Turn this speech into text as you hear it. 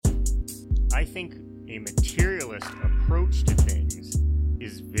I think a materialist approach to things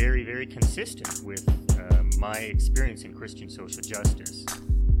is very, very consistent with my experience in Christian social justice.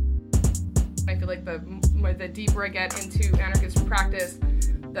 I feel like the deeper I get into anarchist practice,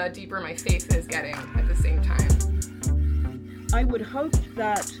 the deeper my faith is getting at the same time. I would hope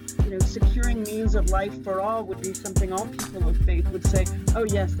that, securing means of life for all would be something all people of faith would say, oh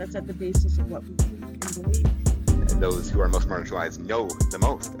yes, that's at the basis of what we can believe. Those who are most marginalized know the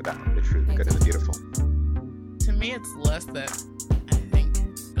most about the true, the good, and the beautiful. To me, it's less that I think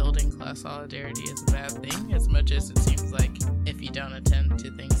building class solidarity is a bad thing, as much as it seems like if you don't attend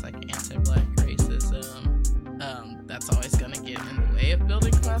to things like anti-Black racism, that's always going to get in the way of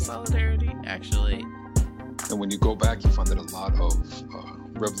building class solidarity, actually. And when you go back, you find that a lot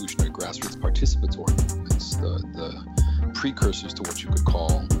of revolutionary grassroots participatory movements, the precursors to what you could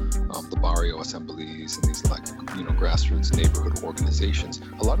call the barrio assemblies and these grassroots neighborhood organizations,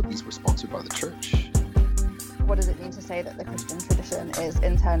 a lot of these were sponsored by the church. What does it mean to say that the Christian tradition is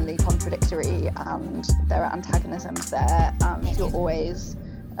internally contradictory and there are antagonisms there and you're always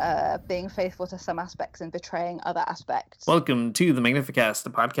being faithful to some aspects and betraying other aspects? Welcome to the Magnificast, a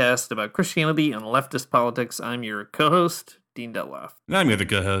podcast about Christianity and leftist politics. I'm your co-host, Dean Detloff. And I'm your other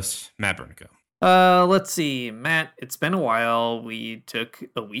co-host, Matt Bernico. Let's see, Matt, it's been a while. We took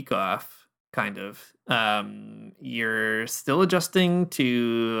a week off, kind of. You're still adjusting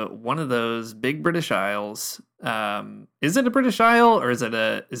to one of those big British Isles. Is it a British Isle or is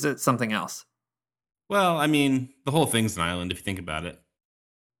it something else? Well, I mean, the whole thing's an island if you think about it.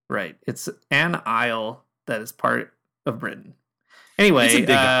 Right. It's an isle that is part of Britain. Anyway, it's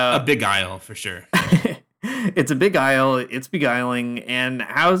a big isle for sure. It's a big isle. It's beguiling. And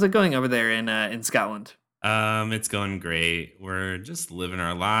how's it going over there in Scotland? It's going great. We're just living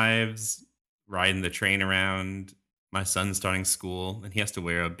our lives, riding the train around. My son's starting school, and he has to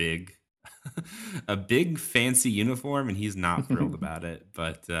wear a big fancy uniform, and he's not thrilled about it.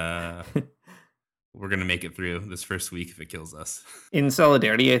 But we're gonna make it through this first week if it kills us. In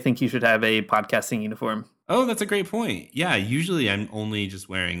solidarity, I think you should have a podcasting uniform. Oh, that's a great point. Yeah, usually I'm only just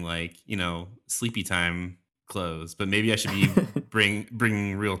wearing sleepy time clothes, but maybe I should be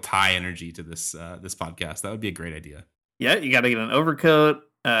bringing real tie energy to this podcast. That would be a great idea. Yeah, you got to get an overcoat.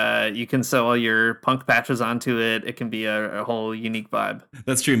 You can sew all your punk patches onto it. It can be a whole unique vibe.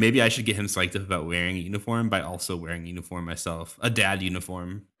 That's true. Maybe I should get him psyched up about wearing a uniform by also wearing a uniform myself, a dad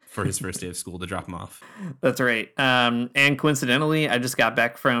uniform for his first day of school to drop him off. That's right. And coincidentally, I just got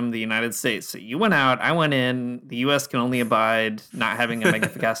back from the United States. So you went out, I went in. The U.S. can only abide not having a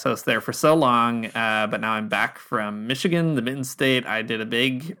Magnificast host there for so long. But now I'm back from Michigan, the Mitten State. I did a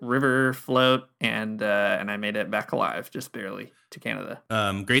big river float and I made it back alive, just barely, to Canada.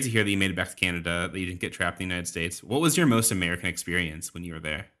 Great to hear that you made it back to Canada, that you didn't get trapped in the United States. What was your most American experience when you were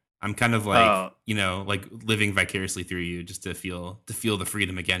there? I'm kind of living vicariously through you just to feel the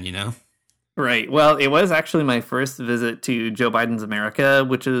freedom again, Right. Well, it was actually my first visit to Joe Biden's America,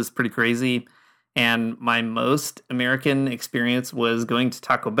 which is pretty crazy. And my most American experience was going to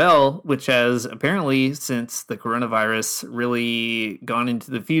Taco Bell, which has apparently, since the coronavirus, really gone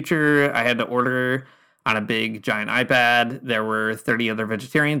into the future. I had to order on a big giant iPad. There were 30 other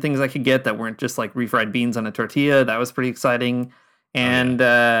vegetarian things I could get that weren't just like refried beans on a tortilla. That was pretty exciting. And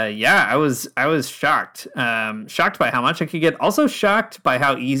I was shocked. Shocked by how much I could get. Also shocked by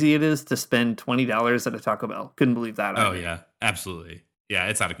how easy it is to spend $20 at a Taco Bell. Couldn't believe that. Oh, yeah, absolutely. Yeah,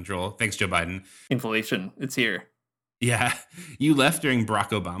 it's out of control. Thanks, Joe Biden. Inflation, it's here. Yeah, you left during Barack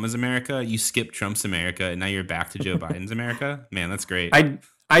Obama's America. You skipped Trump's America, and now you're back to Joe Biden's America. Man, that's great.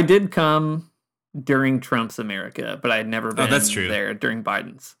 I did come during Trump's America, but I had never been there during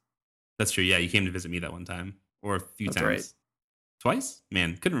Biden's. That's true. Yeah, you came to visit me that one time, or a few times. Right. Twice?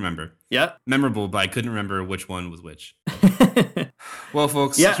 Man, couldn't remember. Yeah. Memorable, but I couldn't remember which one was which. Well,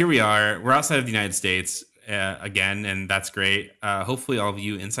 folks, Here we are. We're outside of the United States again, and that's great. Hopefully all of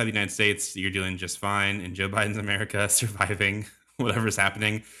you inside the United States, you're doing just fine in Joe Biden's America, surviving whatever's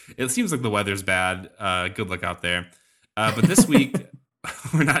happening. It seems like the weather's bad. Good luck out there. But this week,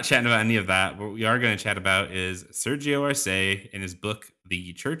 we're not chatting about any of that. What we are going to chat about is Sergio Arce and his book,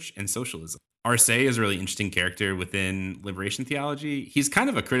 The Church and Socialism. Arce is a really interesting character within liberation theology. He's kind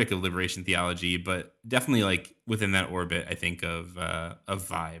of a critic of liberation theology, but definitely within that orbit, I think, of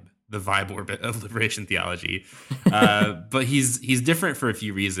vibe, the vibe orbit of liberation theology. But he's different for a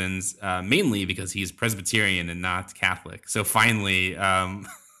few reasons, mainly because he's Presbyterian and not Catholic. So finally,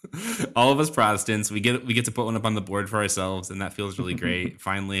 all of us Protestants, we get to put one up on the board for ourselves, and that feels really great.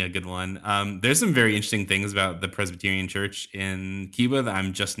 Finally, a good one. There's some very interesting things about the Presbyterian Church in Cuba that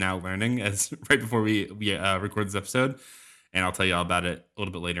I'm just now learning as right before we record this episode. and I'll tell you all about it a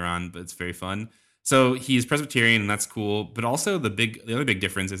little bit later on, but it's very fun. So he's Presbyterian, and that's cool. But also the other big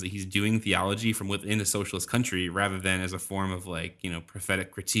difference is that he's doing theology from within a socialist country rather than as a form of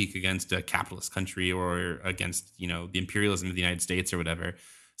prophetic critique against a capitalist country or against, the imperialism of the United States or whatever.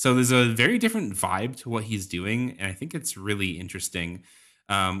 So there's a very different vibe to what he's doing, and I think it's really interesting.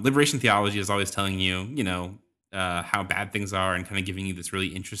 Liberation theology is always telling you, how bad things are and kind of giving you this really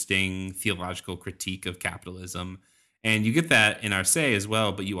interesting theological critique of capitalism. And you get that in Arce as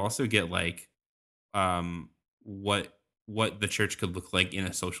well, but you also get what the church could look like in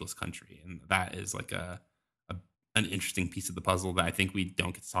a socialist country, and that is an interesting piece of the puzzle that I think we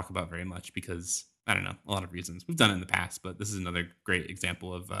don't get to talk about very much because I don't know, a lot of reasons. We've done it in the past, but this is another great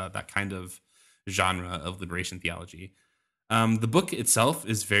example of that kind of genre of liberation theology. The book itself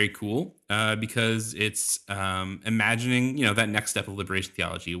is very cool because it's imagining that next step of liberation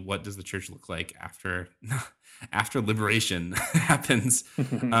theology. What does the church look like after liberation happens?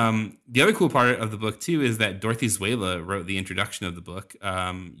 The other cool part of the book too is that Dorothy Zuela wrote the introduction of the book.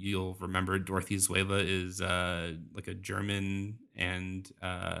 You'll remember Dorothy Zuela is a German and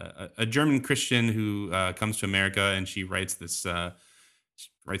a German Christian who comes to America, and she writes this. She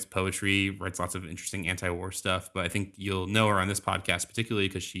writes poetry, writes lots of interesting anti-war stuff. But I think you'll know her on this podcast particularly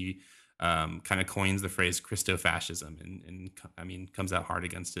because she kind of coins the phrase Christofascism and comes out hard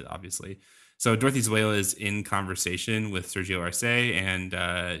against it, obviously. So Dorothy Zuela is in conversation with Sergio Arce, and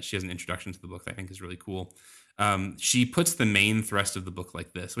she has an introduction to the book that I think is really cool. She puts the main thrust of the book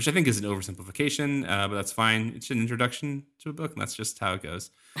like this, which I think is an oversimplification, but that's fine. It's an introduction to a book, and that's just how it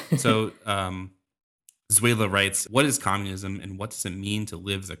goes. So Zuela writes, "What is communism, and what does it mean to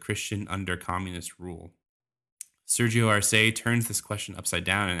live as a Christian under communist rule?" Sergio Arce turns this question upside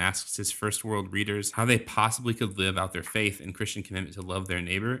down and asks his first world readers how they possibly could live out their faith and Christian commitment to love their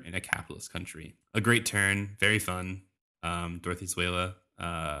neighbor in a capitalist country. A great turn, very fun. Dorothy Zuela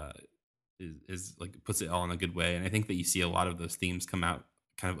is puts it all in a good way, and I think that you see a lot of those themes come out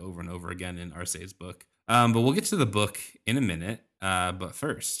kind of over and over again in Arce's book. But we'll get to the book in a minute. But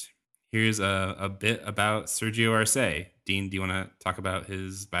first, here's a bit about Sergio Arce. Dean, do you want to talk about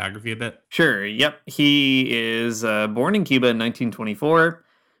his biography a bit? Sure. Yep. He is born in Cuba in 1924.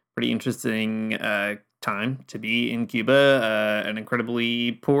 Pretty interesting time to be in Cuba, an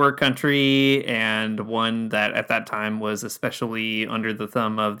incredibly poor country, and one that at that time was especially under the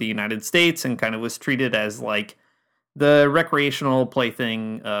thumb of the United States and kind of was treated as like the recreational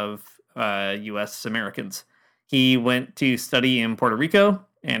plaything of U.S. Americans. He went to study in Puerto Rico,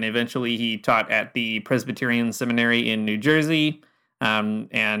 and eventually he taught at the Presbyterian Seminary in New Jersey. And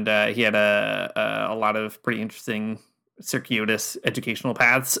he had a lot of pretty interesting circuitous educational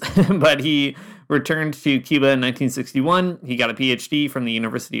paths. But he returned to Cuba in 1961. He got a PhD from the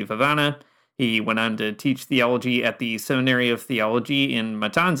University of Havana. He went on to teach theology at the Seminary of Theology in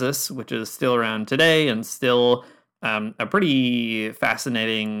Matanzas, which is still around today and still a pretty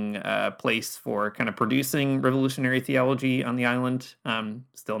fascinating place for kind of producing revolutionary theology on the island,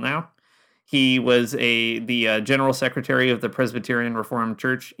 still now. He was the General Secretary of the Presbyterian Reformed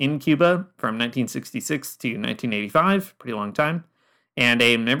Church in Cuba from 1966 to 1985, pretty long time, and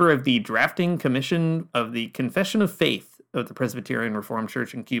a member of the drafting commission of the Confession of Faith of the Presbyterian Reformed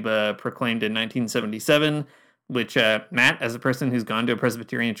Church in Cuba, proclaimed in 1977, which, Matt, as a person who's gone to a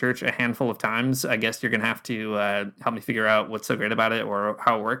Presbyterian church a handful of times, I guess you're going to have to help me figure out what's so great about it or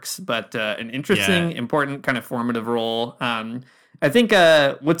how it works. But an interesting, important, kind of formative role. I think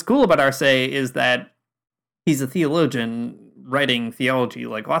what's cool about Arce is that he's a theologian writing theology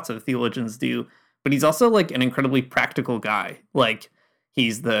like lots of theologians do, but he's also like an incredibly practical guy. Like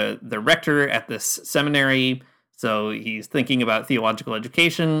he's the rector at this seminary, so he's thinking about theological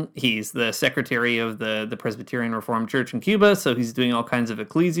education. He's the secretary of the Presbyterian Reformed Church in Cuba, so he's doing all kinds of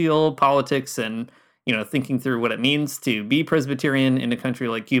ecclesial politics and, thinking through what it means to be Presbyterian in a country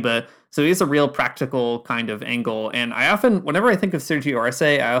like Cuba. So he has a real practical kind of angle. And I often, whenever I think of Sergio Arce,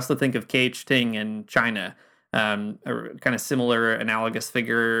 I also think of K.H. Ting in China, a kind of similar, analogous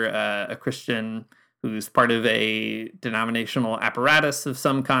figure, a Christian who's part of a denominational apparatus of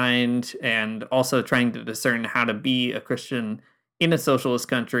some kind, and also trying to discern how to be a Christian in a socialist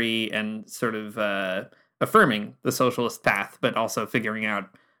country and sort of affirming the socialist path, but also figuring out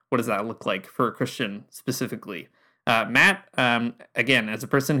what does that look like for a Christian specifically. Matt, again, as a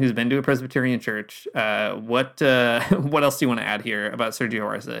person who's been to a Presbyterian church, what else do you want to add here about Sergio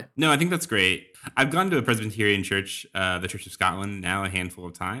Arce? No, I think that's great. I've gone to a Presbyterian church, the Church of Scotland, now a handful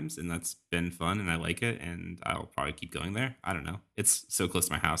of times, and that's been fun, and I like it, and I'll probably keep going there. I don't know. It's so close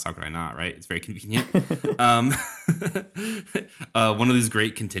to my house. How could I not, right? It's very convenient. One of these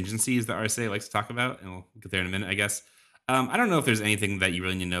great contingencies that Arce likes to talk about, and we'll get there in a minute, I guess, I don't know if there's anything that you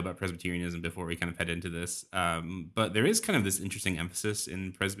really need to know about Presbyterianism before we kind of head into this, but there is kind of this interesting emphasis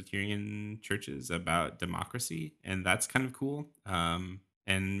in Presbyterian churches about democracy, and that's kind of cool.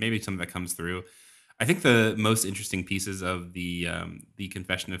 And maybe some of that comes through. I think the most interesting pieces of the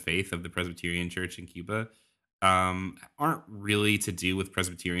Confession of Faith of the Presbyterian Church in Cuba aren't really to do with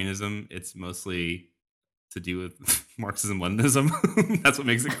Presbyterianism. It's mostly to do with Marxism-Leninism. That's what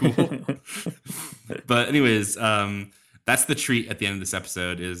makes it cool. But anyways, that's the treat at the end of this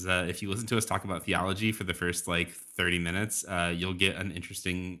episode is if you listen to us talk about theology for the first like 30 minutes, you'll get some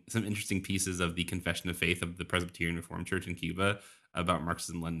interesting pieces of the Confession of Faith of the Presbyterian Reformed Church in Cuba about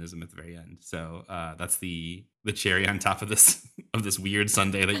Marxism-Leninism at the very end. So that's the cherry on top of this weird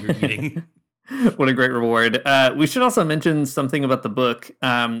sundae that you're eating. What a great reward. We should also mention something about the book.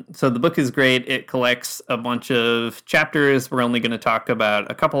 So the book is great. It collects a bunch of chapters. We're only going to talk about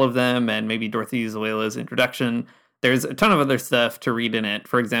a couple of them and maybe Dorothy Zoela's introduction. There's a ton of other stuff to read in it.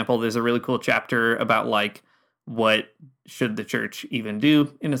 For example, there's a really cool chapter about like what should the church even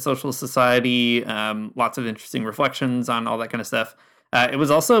do in a social society. Lots of interesting reflections on all that kind of stuff. It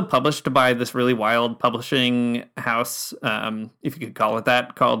was also published by this really wild publishing house, if you could call it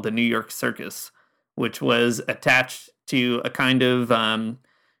that, called the New York Circus, which was attached to a kind of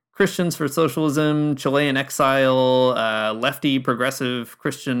Christians for Socialism, Chilean exile, lefty, progressive,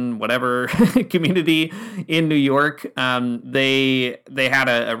 Christian, whatever community in New York. They had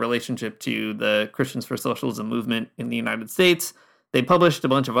a relationship to the Christians for Socialism movement in the United States. They published a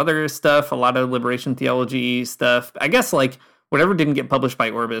bunch of other stuff, a lot of liberation theology stuff. I guess like whatever didn't get published by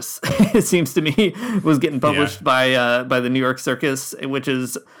Orbis, it seems to me, was getting published by the New York Circus, which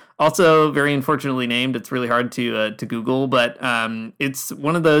is also very unfortunately named. It's really hard to Google, but it's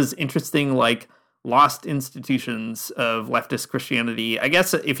one of those interesting like lost institutions of leftist Christianity. I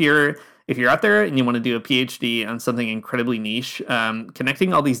guess if you're out there and you want to do a PhD on something incredibly niche,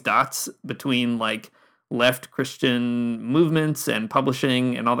 connecting all these dots between like left Christian movements and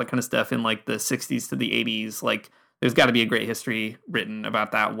publishing and all that kind of stuff in like the 60s to the 80s, like there's got to be a great history written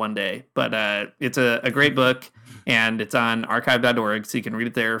about that one day. But it's a great book, and it's on archive.org, so you can read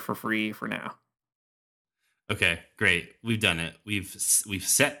it there for free for now. Okay, great. We've done it. We've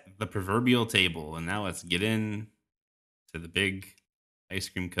set the proverbial table, and now let's get in to the big ice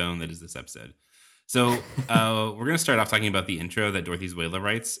cream cone that is this episode. So we're going to start off talking about the intro that Dorothy Zoela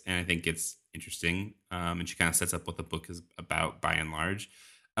writes, and I think it's interesting, and she kind of sets up what the book is about by and large.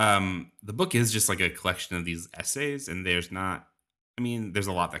 The book is just like a collection of these essays, and there's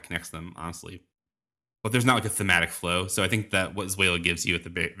a lot that connects them, honestly, but there's not like a thematic flow. So I think that what Zoela gives you at the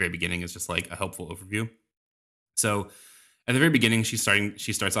very beginning is just like a helpful overview. So at the very beginning, she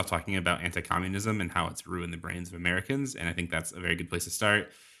starts off talking about anti-communism and how it's ruined the brains of Americans. And I think that's a very good place to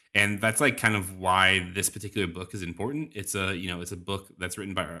start. And that's like kind of why this particular book is important. It's a book that's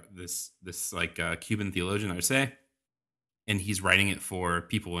written by this Cuban theologian, Arce. And he's writing it for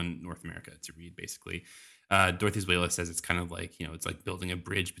people in North America to read, basically. Dorothy Zoela says it's kind of like, it's like building a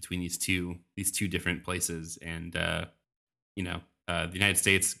bridge between these two different places. And, the United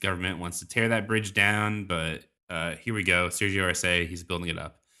States government wants to tear that bridge down, but here we go. Sergio Arce, he's building it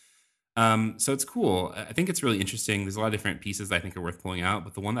up. So it's cool. I think it's really interesting. There's a lot of different pieces that I think are worth pulling out,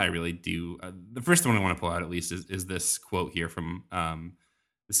 but the one that I really do, the first one I want to pull out at least is this quote here from,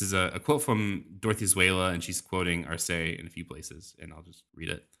 this is a quote from Dorothy Zoela, and she's quoting Arce in a few places, and I'll just read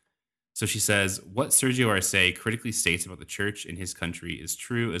it. So she says, "What Sergio Arce critically states about the church in his country is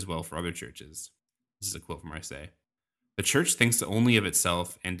true as well for other churches." This is a quote from Arce. "The church thinks only of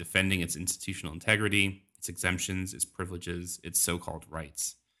itself and defending its institutional integrity, its exemptions, its privileges, its so-called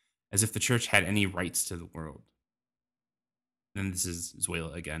rights, as if the church had any rights to the world." And this is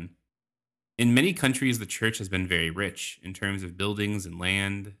Zoela again. "In many countries, the church has been very rich in terms of buildings and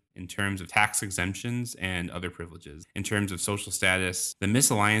land, in terms of tax exemptions and other privileges, in terms of social status. The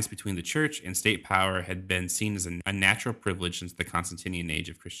misalliance between the church and state power had been seen as a natural privilege since the Constantinian age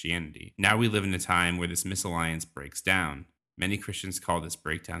of Christianity. Now we live in a time where this misalliance breaks down. Many Christians call this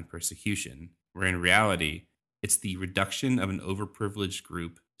breakdown persecution, where in reality, it's the reduction of an overprivileged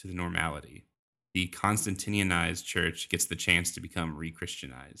group to the normality. The Constantinianized church gets the chance to become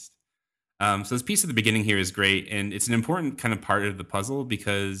re-Christianized." So this piece at the beginning here is great, and it's an important kind of part of the puzzle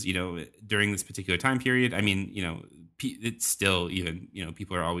because, during this particular time period, it's still even,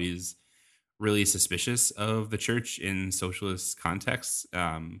 people are always really suspicious of the church in socialist contexts.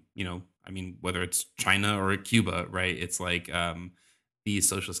 Whether it's China or Cuba, right? It's like these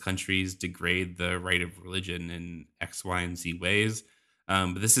socialist countries degrade the right of religion in X, Y, and Z ways.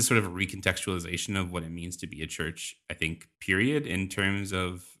 But this is sort of a recontextualization of what it means to be a church, I think, period, in terms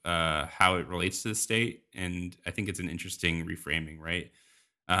of how it relates to the state. And I think it's an interesting reframing, right?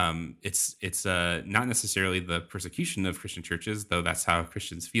 It's not necessarily the persecution of Christian churches, though that's how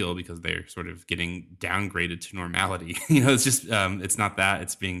Christians feel because they're sort of getting downgraded to normality. It's just it's not that.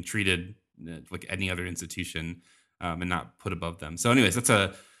 It's being treated like any other institution and not put above them. So anyways, that's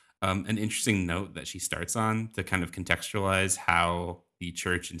an interesting note that she starts on to kind of contextualize how the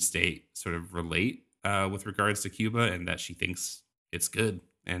church and state sort of relate with regards to Cuba, and that she thinks it's good.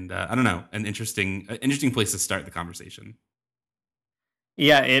 And I don't know, an interesting place to start the conversation.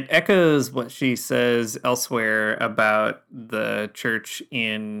 Yeah, it echoes what she says elsewhere about the church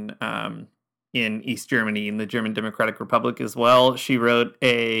in East Germany, in the German Democratic Republic as well. She wrote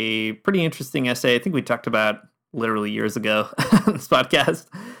a pretty interesting essay, I think we talked about literally years ago on this podcast,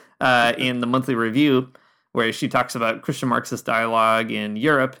 in the Monthly Review, where she talks about Christian Marxist dialogue in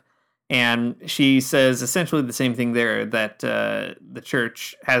Europe. And she says essentially the same thing there, that the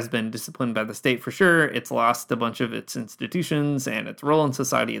church has been disciplined by the state for sure. It's lost a bunch of its institutions and its role in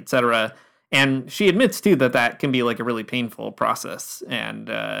society, etc. And she admits, too, that can be like a really painful process. And,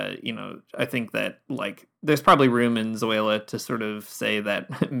 I think that like there's probably room in Zoela to sort of say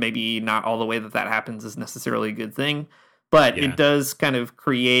that maybe not all the way that happens is necessarily a good thing. But it does kind of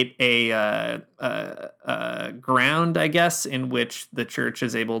create a ground, I guess, in which the church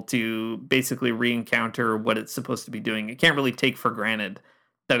is able to basically re-encounter what it's supposed to be doing. It can't really take for granted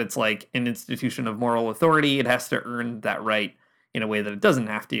that it's like an institution of moral authority. It has to earn that right in a way that it doesn't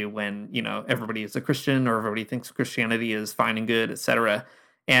have to when, everybody is a Christian or everybody thinks Christianity is fine and good, etc.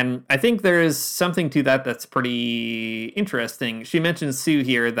 And I think there is something to that that's pretty interesting. She mentions, Sue,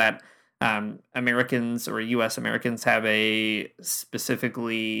 here that Americans or U.S. Americans have a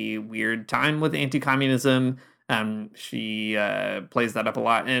specifically weird time with anti-communism. She plays that up a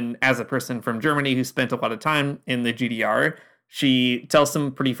lot. And as a person from Germany who spent a lot of time in the GDR, she tells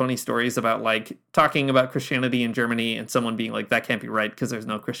some pretty funny stories about like talking about Christianity in Germany and someone being like, that can't be right because there's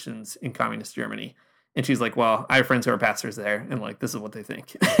no Christians in communist Germany. And she's like, well, I have friends who are pastors there, and like, this is what they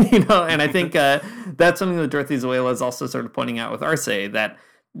think, And I think that's something that Dorothy Zoela is also sort of pointing out with Arce, that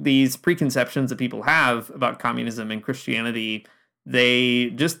these preconceptions that people have about communism and Christianity,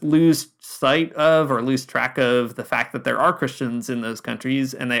 they just lose sight of or lose track of the fact that there are Christians in those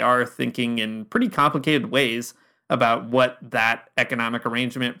countries, and they are thinking in pretty complicated ways about what that economic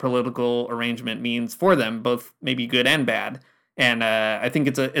arrangement, political arrangement means for them, both maybe good and bad. And I think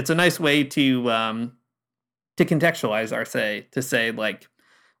it's a nice way to contextualize Arce, to say like,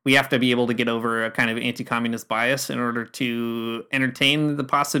 we have to be able to get over a kind of anti-communist bias in order to entertain the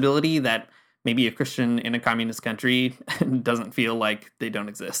possibility that maybe a Christian in a communist country doesn't feel like they don't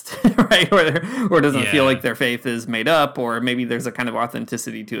exist, right? Or doesn't feel like their faith is made up, or maybe there's a kind of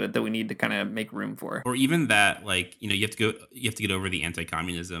authenticity to it that we need to kind of make room for. Or even that, like, you have to get over the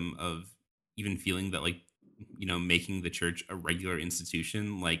anti-communism of even feeling that, like, making the church a regular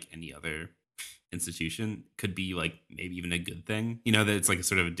institution like any other institution could be like maybe even a good thing, that it's like a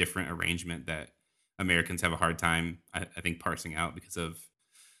sort of a different arrangement that Americans have a hard time, I think, parsing out because of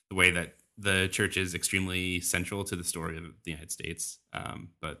the way that the church is extremely central to the story of the United States.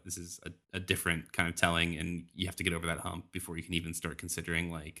 But this is a different kind of telling, and you have to get over that hump before you can even start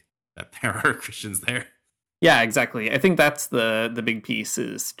considering like that there are Christians there. Yeah, exactly. I think that's the big piece,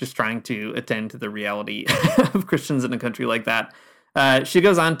 is just trying to attend to the reality of Christians in a country like that. She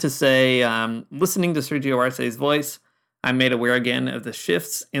goes on to say, listening to Sergio Arce's voice, I'm made aware again of the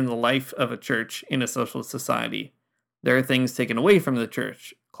shifts in the life of a church in a socialist society. There are things taken away from the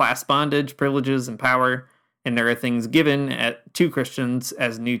church, class bondage, privileges, and power, and there are things given to Christians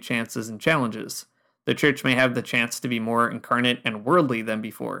as new chances and challenges. The church may have the chance to be more incarnate and worldly than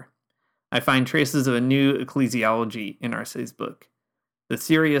before. I find traces of a new ecclesiology in Arce's book. The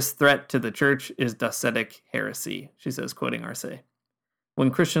serious threat to the church is Docetic heresy, she says, quoting Arce. When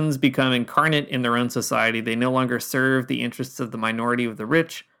Christians become incarnate in their own society, they no longer serve the interests of the minority of the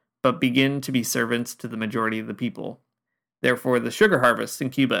rich, but begin to be servants to the majority of the people. Therefore, the sugar harvest in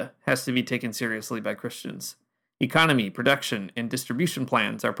Cuba has to be taken seriously by Christians. Economy, production, and distribution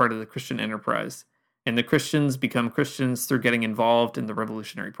plans are part of the Christian enterprise, and the Christians become Christians through getting involved in the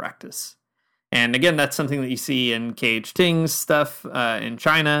revolutionary practice. And again, that's something that you see in K.H. Ting's stuff in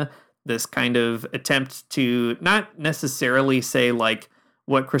China, this kind of attempt to not necessarily say like,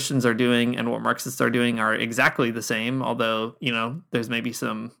 what Christians are doing and what Marxists are doing are exactly the same, although, there's maybe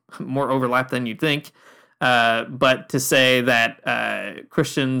some more overlap than you'd think. But to say that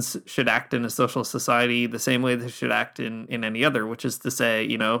Christians should act in a social society the same way they should act in any other, which is to say,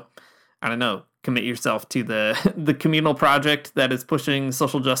 I don't know, commit yourself to the communal project that is pushing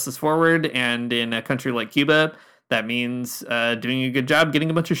social justice forward. And in a country like Cuba, that means doing a good job getting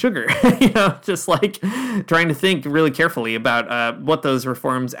a bunch of sugar, just like trying to think really carefully about what those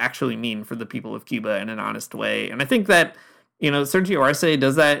reforms actually mean for the people of Cuba in an honest way. And I think that, Sergio Arce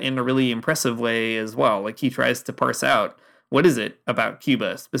does that in a really impressive way as well. Like, he tries to parse out, what is it about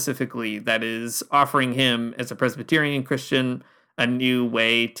Cuba specifically that is offering him, as a Presbyterian Christian, a new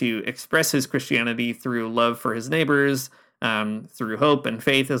way to express his Christianity through love for his neighbors, through hope and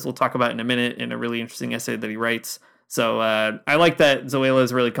faith, as we'll talk about in a minute in a really interesting essay that he writes. So I like that Zoila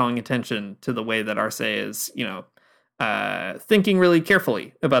is really calling attention to the way that Arce is, thinking really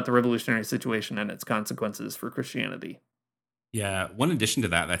carefully about the revolutionary situation and its consequences for Christianity. Yeah, one addition to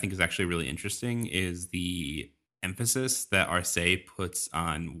that I think is actually really interesting is the emphasis that Arce puts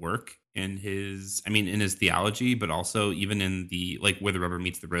on work in his theology, but also even in the, like, where the rubber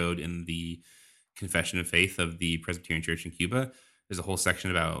meets the road in the Confession of Faith of the Presbyterian Church in Cuba. There's a whole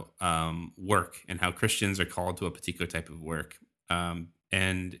section about work and how Christians are called to a particular type of work.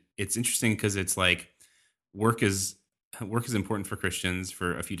 And it's interesting because it's like work is important for Christians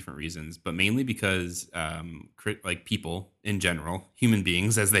for a few different reasons, but mainly because like people in general, human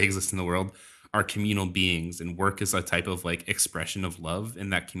beings as they exist in the world, are communal beings, and work is a type of like expression of love in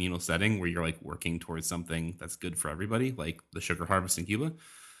that communal setting where you're like working towards something that's good for everybody, like the sugar harvest in Cuba,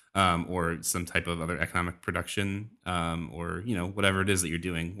 or some type of other economic production, or whatever it is that you're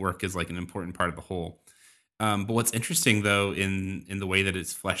doing. Work is like an important part of the whole. But what's interesting though in the way that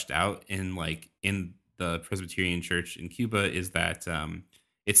it's fleshed out in the Presbyterian Church in Cuba is that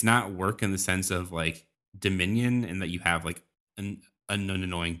it's not work in the sense of like dominion and that you have like an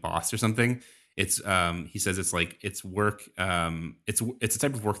annoying boss or something. It's he says it's like it's work. It's a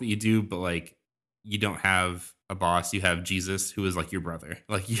type of work that you do, but like you don't have a boss. You have Jesus, who is like your brother.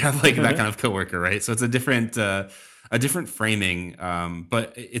 Like you have like that kind of coworker, right? So it's a different framing.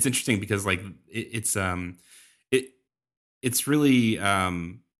 But it's interesting because like it's really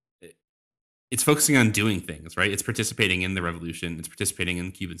it's focusing on doing things, right? It's participating in the revolution. It's participating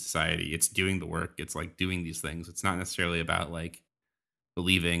in Cuban society. It's doing the work. It's like doing these things. It's not necessarily about like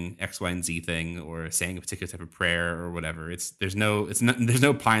believing X, Y, and Z thing or saying a particular type of prayer or whatever. There's no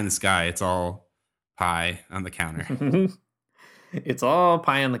pie in the sky. It's all pie on the counter. It's all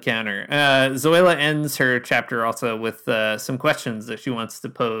pie on the counter. Zoila ends her chapter also with some questions that she wants to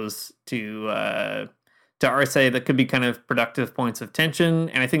pose to Arce that could be kind of productive points of tension.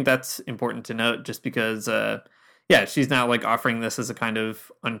 And I think that's important to note just because, she's not like offering this as a kind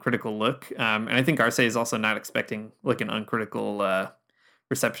of uncritical look. And I think Arce is also not expecting like an uncritical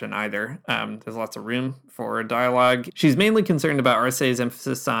reception either. There's lots of room for dialogue. She's mainly concerned about Arce's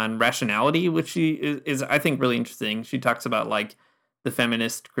emphasis on rationality, which she is I think, really interesting. She talks about like the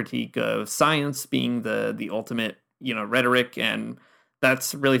feminist critique of science being the ultimate, rhetoric, and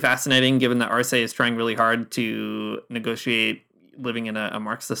that's really fascinating given that Arce is trying really hard to negotiate living in a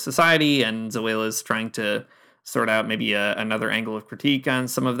Marxist society, and Zoila is trying to sort out maybe another angle of critique on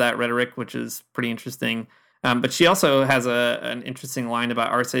some of that rhetoric, which is pretty interesting. But she also has an interesting line about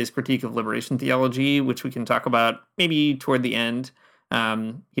Arce's critique of liberation theology, which we can talk about maybe toward the end.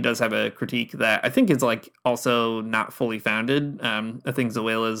 He does have a critique that I think is like also not fully founded. I think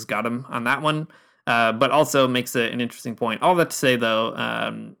Zoila's got him on that one, but also makes an interesting point. All that to say, though,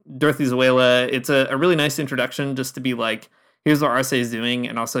 Dorothy Zoila, it's a really nice introduction just to be like, here's what Arce is doing,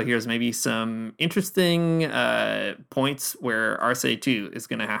 and also here's maybe some interesting points where Arce too is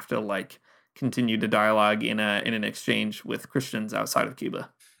going to have to like continue to dialogue in an exchange with Christians outside of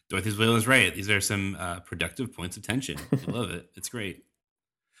Cuba. Dorothy Zoila is right. These are some productive points of tension. I love it. It's great.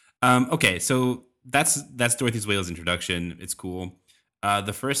 Okay, so that's Dorothy Zoila's introduction. It's cool.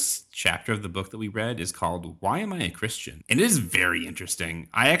 The first chapter of the book that we read is called "Why Am I a Christian?" And it is very interesting.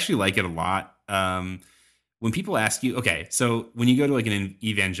 I actually like it a lot. When people ask you, okay, so when you go to like an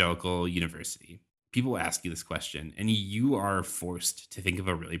evangelical university, people ask you this question, and you are forced to think of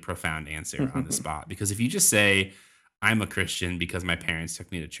a really profound answer on the spot. Because if you just say, I'm a Christian because my parents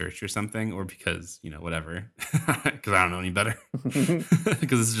took me to church or something, or because, whatever, because I don't know any better,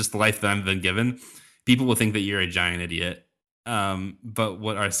 because this is just the life that I've been given, people will think that you're a giant idiot. But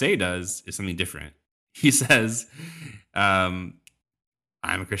what Arce does is something different. He says,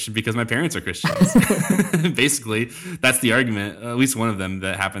 I'm a Christian because my parents are Christians. Basically, that's the argument, at least one of them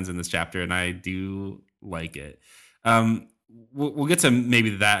that happens in this chapter, and I do like it. We'll get to maybe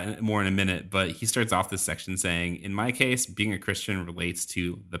that more in a minute, but he starts off this section saying, in my case, being a Christian relates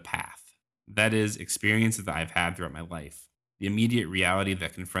to the path. That is, experiences that I've had throughout my life, the immediate reality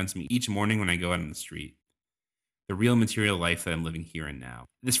that confronts me each morning when I go out on the street. the real material life that I'm living here and now.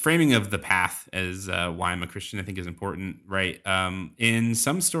 This framing of the path as why I'm a Christian, I think, is important, right? In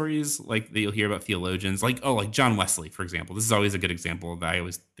some stories, like that you'll hear about theologians, like John Wesley, for example. This is always a good example that I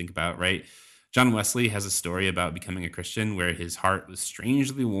always think about, right? John Wesley has a story about becoming a Christian where his heart was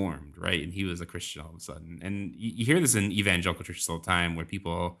strangely warmed, right? And he was a Christian all of a sudden. And you hear this in evangelical churches all the time where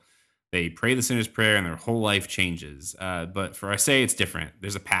people, they pray the sinner's prayer and their whole life changes. But for Arce, it's different.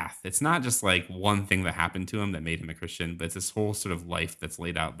 There's a path. It's not just like one thing that happened to him that made him a Christian, but it's this whole sort of life that's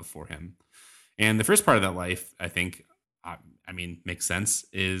laid out before him. And the first part of that life, I think, makes sense,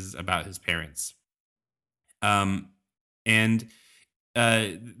 is about his parents. There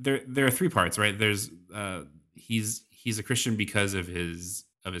are three parts, right? There's he's a Christian because of his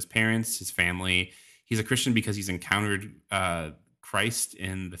parents, his family. He's a Christian because he's encountered Christ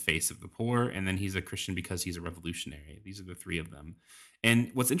in the face of the poor, and then he's a Christian because he's a revolutionary. These are the three of them.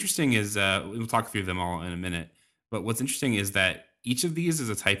 And what's interesting is we'll talk through them all in a minute. But what's interesting is that each of these is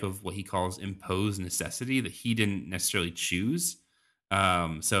a type of what he calls imposed necessity that he didn't necessarily choose.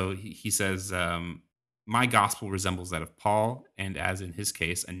 So he says, my gospel resembles that of Paul, and as in his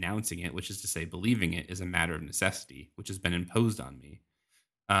case, announcing it, which is to say believing it, is a matter of necessity, which has been imposed on me.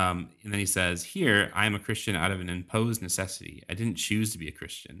 And then he says, here, I am a Christian out of an imposed necessity. I didn't choose to be a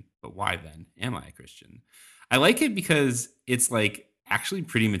Christian, but why then am I a Christian? I like it because it's like actually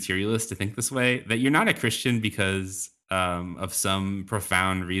pretty materialist to think this way, that you're not a Christian because of some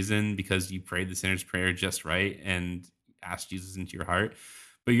profound reason, because you prayed the sinner's prayer just right and asked Jesus into your heart.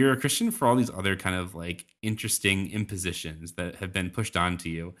 But you're a Christian for all these other kind of like interesting impositions that have been pushed onto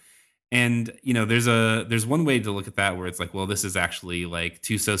you. And, you know, there's one way to look at that where it's like, well, this is actually like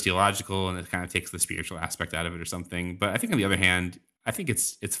too sociological and it kind of takes the spiritual aspect out of it or something. But I think on the other hand, I think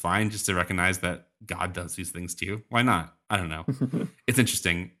it's fine just to recognize that God does these things too. Why not? I don't know. It's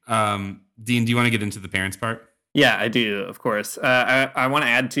interesting. Dean, do you want to get into the parents part? Yeah, I do, of course. I want to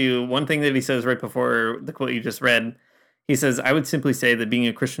add to one thing that he says right before the quote you just read. He says, I would simply say that being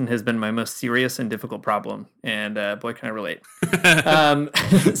a Christian has been my most serious and difficult problem. And boy, can I relate.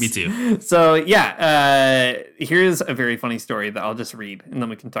 Me too. So yeah, here's a very funny story that I'll just read, and then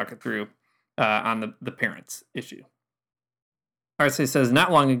we can talk it through on the parents issue. Arce says,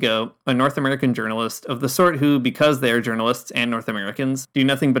 not long ago, a North American journalist of the sort who, because they are journalists and North Americans, do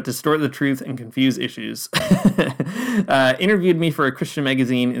nothing but distort the truth and confuse issues, interviewed me for a Christian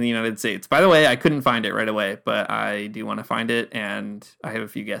magazine in the United States. By the way, I couldn't find it right away, but I do want to find it, and I have a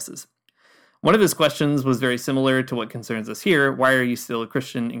few guesses. One of his questions was very similar to what concerns us here. Why are you still a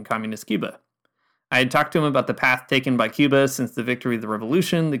Christian in communist Cuba? I had talked to him about the path taken by Cuba since the victory of the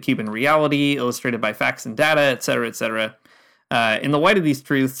revolution, the Cuban reality, illustrated by facts and data, etc., etc. In the light of these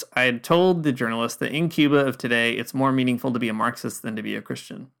truths, I had told the journalist that in Cuba of today, it's more meaningful to be a Marxist than to be a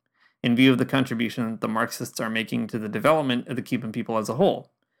Christian, in view of the contribution that the Marxists are making to the development of the Cuban people as a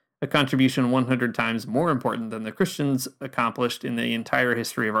whole, a contribution 100 times more important than the Christians accomplished in the entire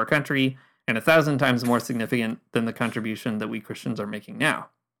history of our country, and 1,000 times more significant than the contribution that we Christians are making now.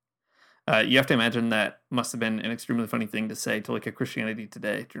 You have to imagine that must have been an extremely funny thing to say to like a Christianity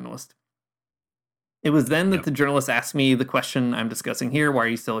Today journalist. It was then that the journalist asked me the question I'm discussing here, why are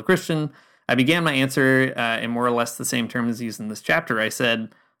you still a Christian? I began my answer in more or less the same terms used in this chapter. I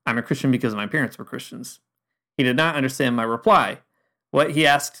said, I'm a Christian because my parents were Christians. He did not understand my reply. What he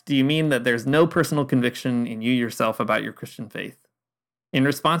asked, do you mean that there's no personal conviction in you yourself about your Christian faith? In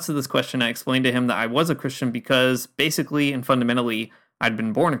response to this question, I explained to him that I was a Christian because, basically and fundamentally, I'd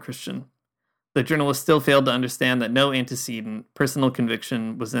been born a Christian. The journalist still failed to understand that no antecedent personal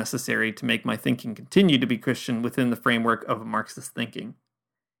conviction was necessary to make my thinking continue to be Christian within the framework of Marxist thinking.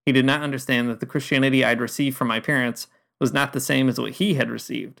 He did not understand that the Christianity I'd received from my parents was not the same as what he had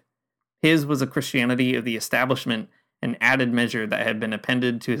received. His was a Christianity of the establishment, an added measure that had been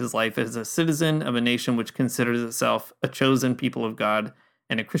appended to his life as a citizen of a nation which considers itself a chosen people of God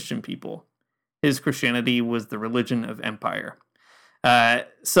and a Christian people. His Christianity was the religion of empire.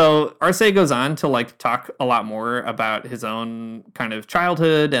 So Arce goes on to like talk a lot more about his own kind of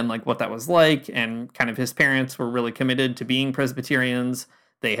childhood and like what that was like, and kind of his parents were really committed to being Presbyterians.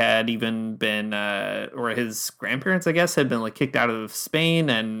 They had even been, or his grandparents, I guess, had been like kicked out of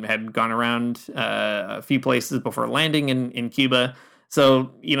Spain and had gone around a few places before landing in Cuba.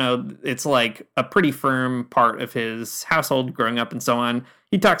 So, you know, it's like a pretty firm part of his household growing up and so on.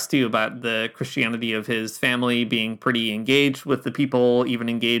 He talks too about the Christianity of his family being pretty engaged with the people, even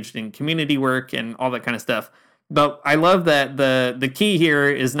engaged in community work and all that kind of stuff. But I love that the key here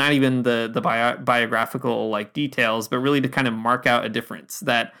is not even the biographical like details, but really to kind of mark out a difference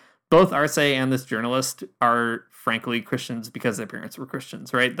that both Arce and this journalist are frankly Christians because their parents were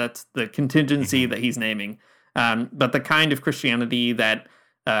Christians, right? That's the contingency that he's naming. But the kind of Christianity that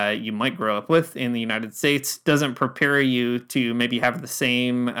you might grow up with in the United States doesn't prepare you to maybe have the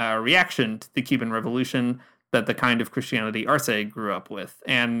same reaction to the Cuban Revolution that the kind of Christianity Arce grew up with.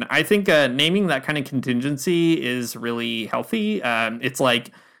 And I think naming that kind of contingency is really healthy. It's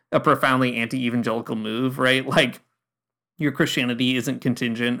like a profoundly anti-evangelical move, right? Like, your Christianity isn't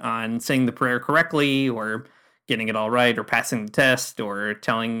contingent on saying the prayer correctly or getting it all right or passing the test or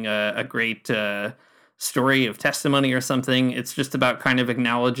telling a great story of testimony or something. It's just about kind of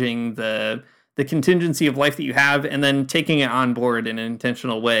acknowledging the contingency of life that you have and then taking it on board in an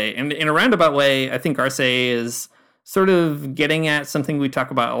intentional way. And in a roundabout way, I think Arce is sort of getting at something we talk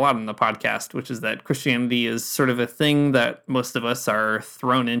about a lot on the podcast, which is that Christianity is sort of a thing that most of us are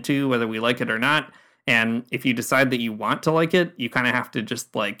thrown into, whether we like it or not. And if you decide that you want to like it, you kind of have to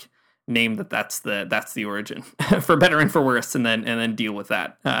just like name that's the origin for better and for worse, and then deal with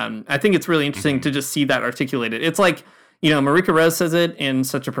that. I think it's really interesting to just see that articulated. It's like, Marika Rose says it in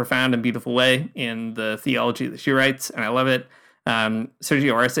such a profound and beautiful way in the theology that she writes, and I love it.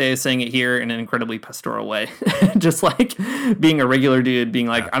 Sergio Arce is saying it here in an incredibly pastoral way, just like being a regular dude, being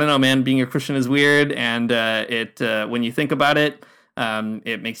like, I don't know, man, being a Christian is weird, and when you think about it,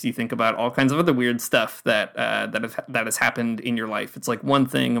 it makes you think about all kinds of other weird stuff that has happened in your life. It's like one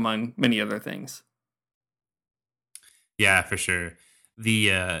thing among many other things. Yeah, for sure.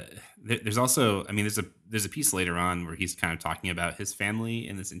 There's also, there's a piece later on where he's kind of talking about his family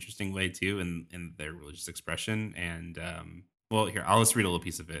in this interesting way too, and their religious expression. And here, I'll just read a little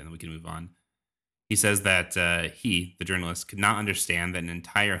piece of it, and then we can move on. He says that he, the journalist, could not understand that an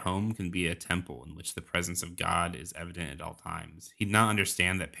entire home can be a temple in which the presence of God is evident at all times. He did not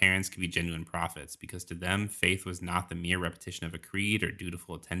understand that parents could be genuine prophets, because to them, faith was not the mere repetition of a creed or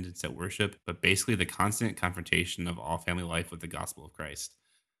dutiful attendance at worship, but basically the constant confrontation of all family life with the gospel of Christ.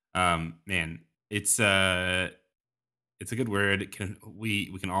 Man, it's a good word. We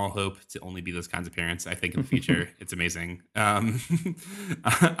can all hope to only be those kinds of parents, I think, in the future. It's amazing. I'm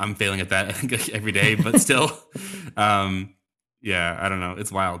failing at that, I think, every day, but still. I don't know.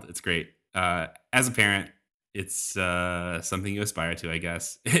 It's wild. It's great. As a parent, it's something you aspire to, I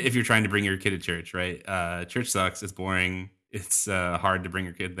guess, if you're trying to bring your kid to church, right? Church sucks. It's boring. It's hard to bring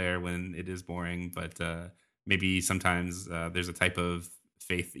your kid there when it is boring, but maybe sometimes there's a type of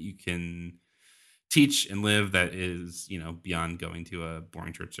faith that you can teach and live that is, beyond going to a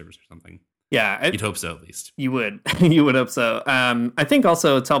boring church service or something. Yeah. You'd hope so, at least. You would. You would hope so. I think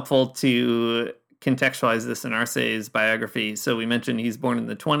also it's helpful to contextualize this in Arce's biography. So we mentioned he's born in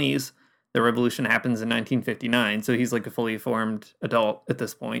the 20s. The revolution happens in 1959. So he's like a fully formed adult at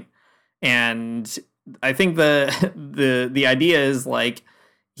this point. And I think the idea is like,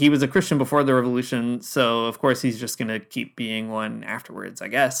 he was a Christian before the revolution, so of course he's just going to keep being one afterwards, I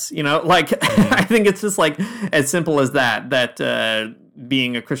guess. I think it's just like as simple as that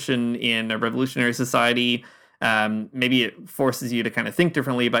being a Christian in a revolutionary society, maybe it forces you to kind of think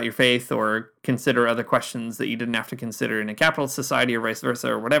differently about your faith or consider other questions that you didn't have to consider in a capitalist society or vice versa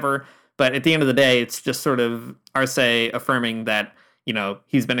or whatever. But at the end of the day, it's just sort of Arce affirming that,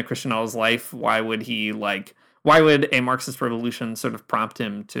 he's been a Christian all his life. Why would a Marxist revolution sort of prompt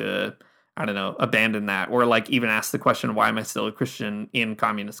him to, I don't know, abandon that or even ask the question, why am I still a Christian in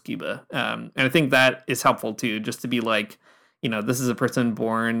communist Cuba? And I think that is helpful too, just to be like, this is a person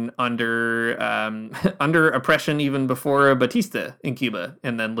born under oppression even before Batista in Cuba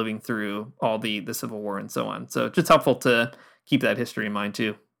and then living through all the Civil War and so on. So it's just helpful to keep that history in mind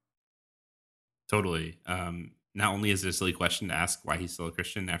too. Totally. Not only is it a silly question to ask why he's still a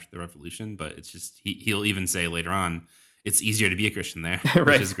Christian after the revolution, but it's just he'll even say later on, it's easier to be a Christian there, right.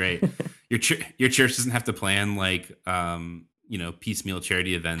 Which is great. Your church doesn't have to plan piecemeal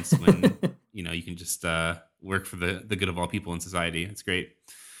charity events when you can just work for the good of all people in society. It's great.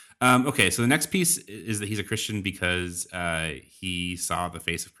 Okay, so the next piece is that he's a Christian because he saw the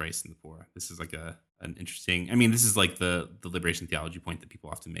face of Christ in the poor. This is like an interesting. This is like the liberation theology point that people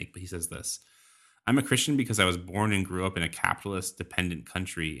often make, but he says this. I'm a Christian because I was born and grew up in a capitalist dependent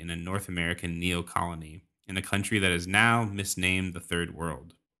country in a North American neo-colony, in a country that is now misnamed the Third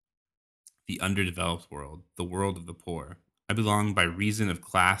World, the underdeveloped world, the world of the poor. I belong by reason of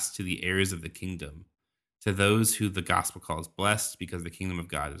class to the heirs of the kingdom, to those who the gospel calls blessed because the kingdom of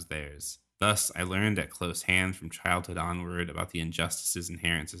God is theirs. Thus, I learned at close hand from childhood onward about the injustices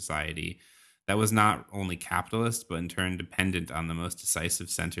inherent in society that was not only capitalist, but in turn dependent on the most decisive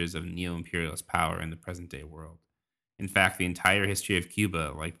centers of neo-imperialist power in the present-day world. In fact, the entire history of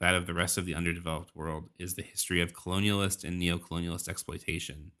Cuba, like that of the rest of the underdeveloped world, is the history of colonialist and neo-colonialist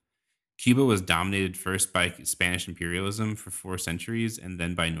exploitation. Cuba was dominated first by Spanish imperialism for 4 centuries and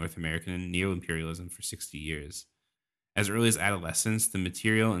then by North American neo-imperialism for 60 years. As early as adolescence, the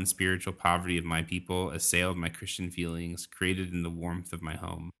material and spiritual poverty of my people assailed my Christian feelings, created in the warmth of my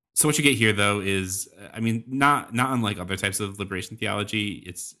home. So what you get here, though, is, not unlike other types of liberation theology,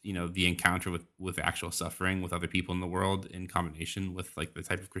 it's, the encounter with actual suffering with other people in the world in combination with like the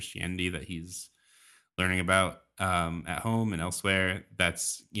type of Christianity that he's learning about at home and elsewhere.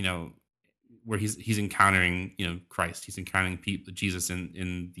 That's, where he's encountering, Christ. He's encountering Jesus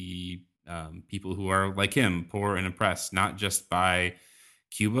in the people who are like him, poor and oppressed, not just by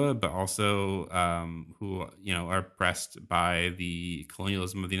Cuba, but also who are oppressed by the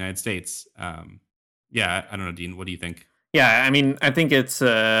colonialism of the United States. I don't know, Dean. What do you think? Yeah, I think it's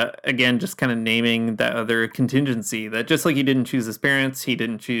again just kind of naming that other contingency that just like he didn't choose his parents, he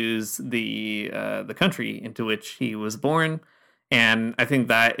didn't choose the country into which he was born. And I think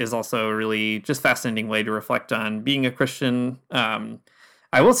that is also a really just fascinating way to reflect on being a Christian.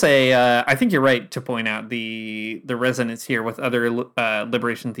 I will say, I think you're right to point out the resonance here with other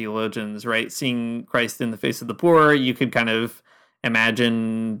liberation theologians, right? Seeing Christ in the face of the poor, you could kind of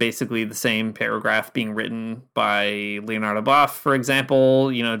imagine basically the same paragraph being written by Leonardo Boff, for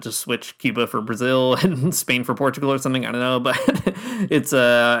example, just switch Cuba for Brazil and Spain for Portugal or something. I don't know, but it's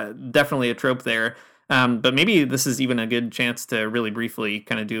definitely a trope there. But maybe this is even a good chance to really briefly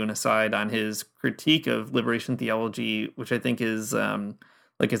kind of do an aside on his critique of liberation theology, which I think is,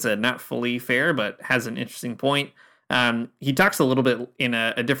 like I said, not fully fair, but has an interesting point. He talks a little bit in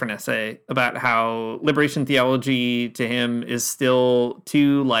a different essay about how liberation theology to him is still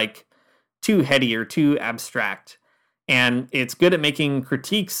too heady or too abstract. And it's good at making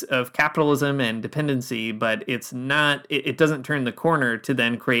critiques of capitalism and dependency, but it doesn't turn the corner to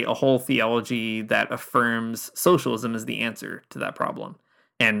then create a whole theology that affirms socialism as the answer to that problem.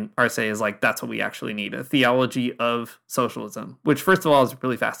 And Arce is like, that's what we actually need, a theology of socialism, which first of all is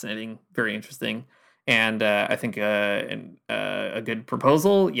really fascinating, very interesting. And I think a good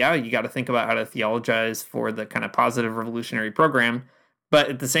proposal. Yeah, you got to think about how to theologize for the kind of positive revolutionary program. But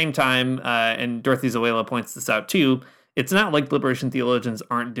at the same time, and Dorothy Zoela points this out too, it's not like liberation theologians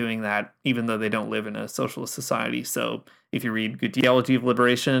aren't doing that, even though they don't live in a socialist society. So if you read Good Theology of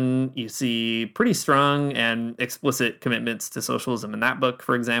Liberation, you see pretty strong and explicit commitments to socialism in that book,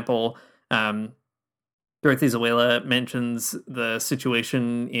 for example. Dorothy Zoela mentions the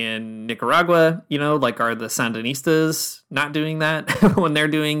situation in Nicaragua, like are the Sandinistas not doing that when they're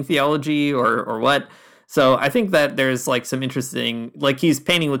doing theology or what? So I think that there's like some interesting, like he's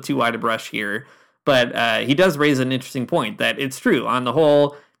painting with too wide a brush here, but he does raise an interesting point that it's true. On the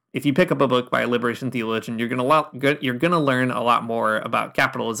whole, if you pick up a book by a liberation theologian, you're gonna learn a lot more about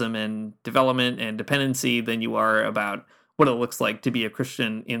capitalism and development and dependency than you are about what it looks like to be a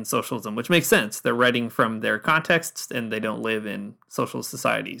Christian in socialism, which makes sense. They're writing from their contexts and they don't live in socialist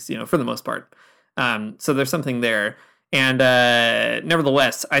societies, for the most part. So there's something there. And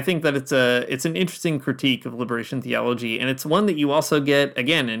nevertheless, I think that it's an interesting critique of liberation theology, and it's one that you also get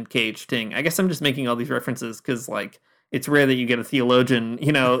again in K.H. Ting. I guess I'm just making all these references because it's rare that you get a theologian,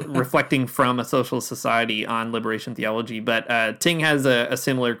 reflecting from a socialist society on liberation theology. But Ting has a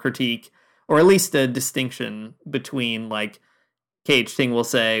similar critique, or at least a distinction between K.H. Ting will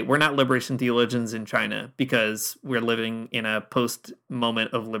say, we're not liberation theologians in China because we're living in a post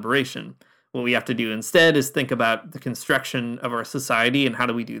moment of liberation. What we have to do instead is think about the construction of our society and how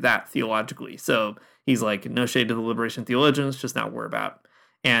do we do that theologically. So he's like, no shade to the liberation theologians, just not what we're about.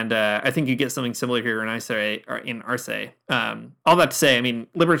 And I think you get something similar here in Arce. All that to say,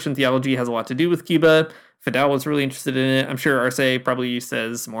 liberation theology has a lot to do with Cuba. Fidel was really interested in it. I'm sure Arce probably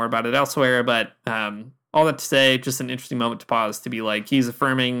says more about it elsewhere, but all that to say, just an interesting moment to pause to be like, he's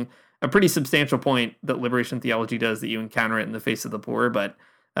affirming a pretty substantial point that liberation theology does, that you encounter it in the face of the poor, but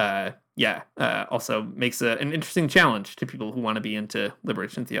also makes an interesting challenge to people who want to be into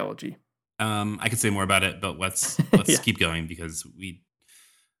liberation theology. I could say more about it, but let's keep going because we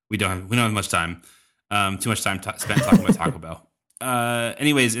don't have much time. Too much time spent talking about Taco Bell.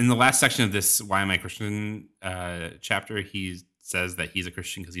 Anyways, in the last section of this "Why Am I Christian" chapter, he says that he's a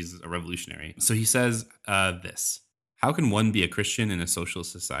Christian because he's a revolutionary. So he says this. How can one be a Christian in a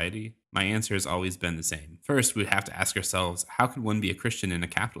socialist society? My answer has always been the same. First, we have to ask ourselves, how can one be a Christian in a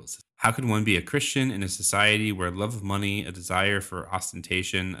capitalist society? How can one be a Christian in a society where love of money, a desire for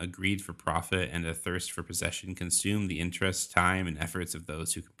ostentation, a greed for profit, and a thirst for possession consume the interest, time, and efforts of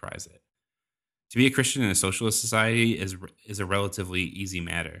those who comprise it? To be a Christian in a socialist society is a relatively easy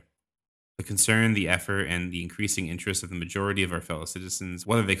matter. The concern, the effort, and the increasing interest of the majority of our fellow citizens,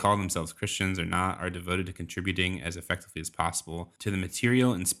 whether they call themselves Christians or not, are devoted to contributing as effectively as possible to the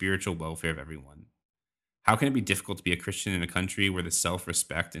material and spiritual welfare of everyone. How can it be difficult to be a Christian in a country where the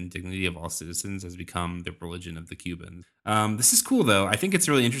self-respect and dignity of all citizens has become the religion of the Cubans? This is cool, though. I think it's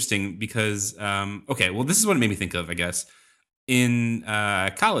really interesting because, this is what it made me think of, I guess. In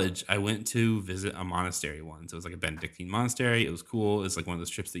college, I went to visit a monastery once. It was like a Benedictine monastery. It was cool. It's like one of those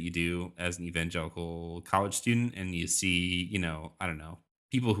trips that you do as an evangelical college student, and you see,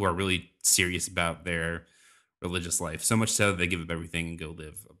 people who are really serious about their religious life. So much so that they give up everything and go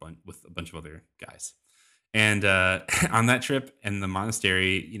live with a bunch of other guys. And on that trip in the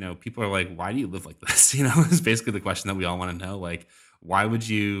monastery, people are like, why do you live like this? It's basically the question that we all want to know. Like, why would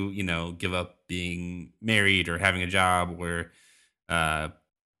you, give up being married or having a job or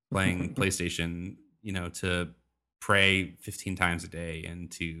playing PlayStation, to pray 15 times a day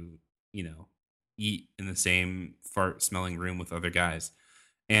and to, eat in the same fart smelling room with other guys?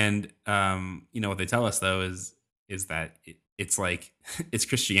 And, what they tell us, though, is that it's like it's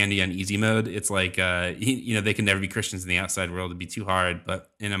Christianity on easy mode. It's like, they can never be Christians in the outside world. It'd be too hard. But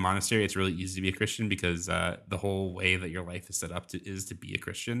in a monastery, it's really easy to be a Christian because the whole way that your life is set up is to be a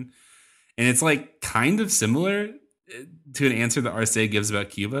Christian. And it's like kind of similar to an answer that Arce gives about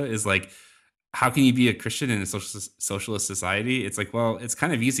Cuba is like, how can you be a Christian in a socialist society? It's like, well, it's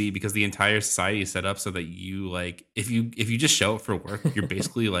kind of easy because the entire society is set up so that you like, if you just show up for work, you're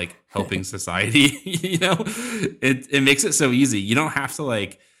basically like helping society. It makes it so easy. You don't have to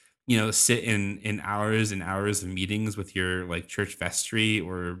like, sit in hours and hours of meetings with your like church vestry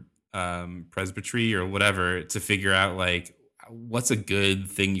or presbytery or whatever to figure out like what's a good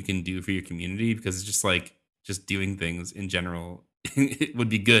thing you can do for your community, because it's just like just doing things in general it would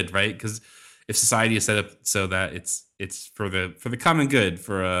be good, right? Because if society is set up so that it's for the common good,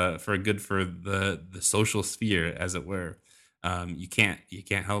 for a good for the social sphere, as it were, you can't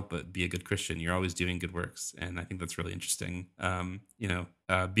help but be a good Christian. You're always doing good works, and I think that's really interesting.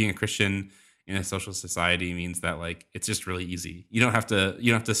 Being a Christian in a social society means that like it's just really easy. You don't have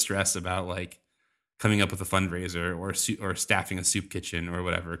to stress about like coming up with a fundraiser or staffing a soup kitchen or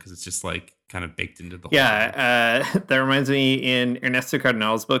whatever, because it's just like kind of baked into the whole thing. That reminds me, in Ernesto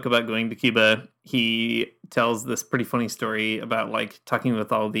Cardenal's book about going to Cuba, he tells this pretty funny story about like talking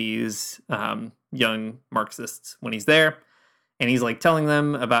with all these young Marxists when he's there, and he's like telling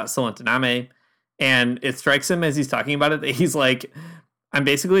them about Solentiname, and it strikes him as he's talking about it that he's like, I'm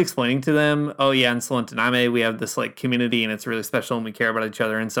basically explaining to them, oh yeah, in Solentiname we have this like community and it's really special and we care about each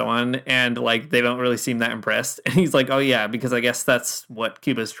other and so on, and like they don't really seem that impressed. And he's like, oh yeah, because I guess that's what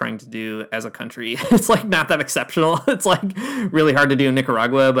Cuba's trying to do as a country. It's like not that exceptional. It's like really hard to do in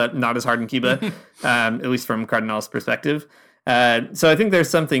Nicaragua, but not as hard in Cuba, at least from Cardinal's perspective. So I think there's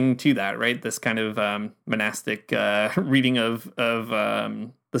something to that, right? This kind of monastic reading of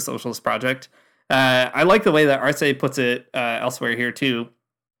the Socialist Project. I like the way that Arce puts it elsewhere here, too.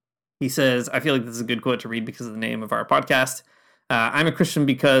 He says, I feel like this is a good quote to read because of the name of our podcast. I'm a Christian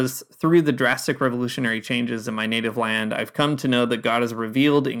because through the drastic revolutionary changes in my native land, I've come to know that God is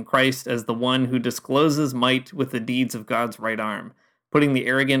revealed in Christ as the one who discloses might with the deeds of God's right arm, putting the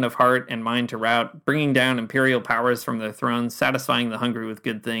arrogant of heart and mind to rout, bringing down imperial powers from their thrones, satisfying the hungry with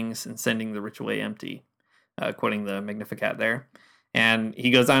good things, and sending the rich away empty. Quoting the Magnificat there. And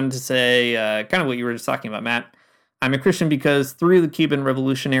he goes on to say, kind of what you were just talking about, Matt. I'm a Christian because through the Cuban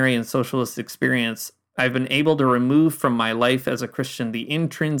revolutionary and socialist experience, I've been able to remove from my life as a Christian the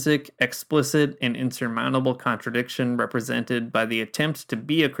intrinsic, explicit, and insurmountable contradiction represented by the attempt to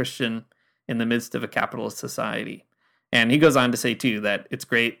be a Christian in the midst of a capitalist society. And he goes on to say, too, that it's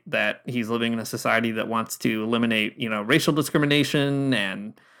great that he's living in a society that wants to eliminate, racial discrimination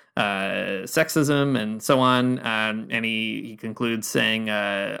and sexism and so on, and he concludes saying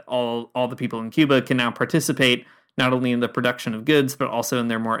all the people in Cuba can now participate not only in the production of goods but also in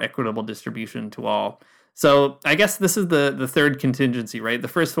their more equitable distribution to all. So I guess this is the third contingency, right? The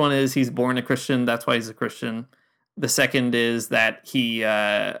first one is he's born a Christian, that's why he's a Christian. The second is that he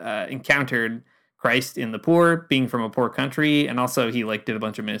encountered Christ in the poor, being from a poor country, and also he did a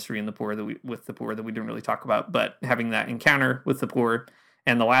bunch of ministry in the poor that we didn't really talk about, but having that encounter with the poor.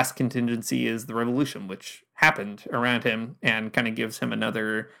 And the last contingency is the revolution, which happened around him and kind of gives him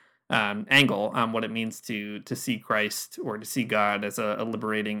another angle on what it means to see Christ or to see God as a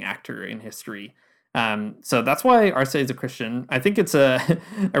liberating actor in history. So that's why Arce is a Christian. I think it's a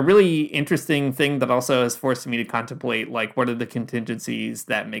really interesting thing that also has forced me to contemplate, what are the contingencies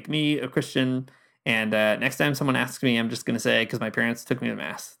that make me a Christian? And next time someone asks me, I'm just going to say, because my parents took me to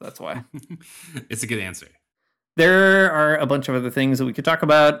Mass. That's why. It's a good answer. There are a bunch of other things that we could talk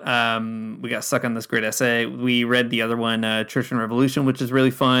about. We got stuck on this great essay. We read the other one, Church and Revolution, which is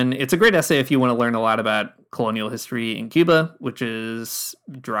really fun. It's a great essay if you want to learn a lot about colonial history in Cuba, which is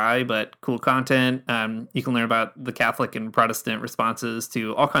dry but cool content. You can learn about the Catholic and Protestant responses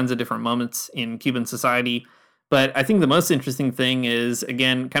to all kinds of different moments in Cuban society. But I think the most interesting thing is,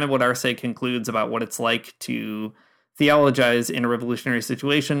 again, kind of what Arce concludes about what it's like to theologize in a revolutionary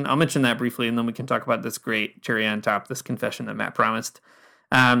situation. I'll mention that briefly, and then we can talk about this great cherry on top, this confession that Matt promised.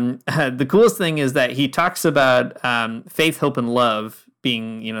 The coolest thing is that he talks about faith, hope, and love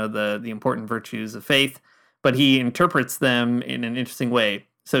being, the important virtues of faith, but he interprets them in an interesting way.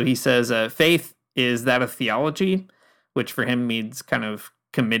 So he says faith is that of theology, which for him means kind of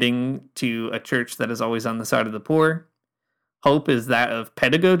committing to a church that is always on the side of the poor. Hope is that of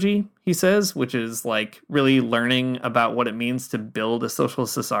pedagogy, he says, which is like really learning about what it means to build a social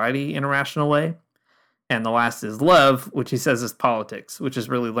society in a rational way. And the last is love, which he says is politics, which is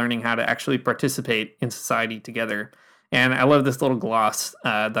really learning how to actually participate in society together. And I love this little gloss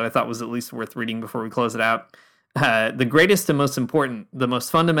that I thought was at least worth reading before we close it out. The greatest and most important, the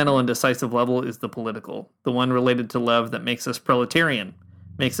most fundamental and decisive level is the political, the one related to love that makes us proletarian,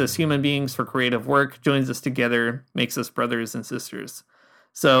 makes us human beings for creative work, joins us together, makes us brothers and sisters.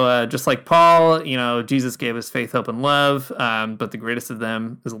 So just like Paul, Jesus gave us faith, hope, and love, but the greatest of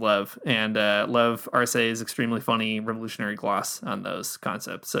them is love. And love, Arce's extremely funny revolutionary gloss on those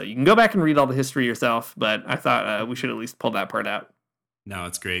concepts. So you can go back and read all the history yourself, but I thought we should at least pull that part out. No,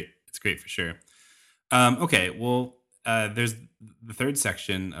 it's great. It's great for sure. Okay, well, there's the third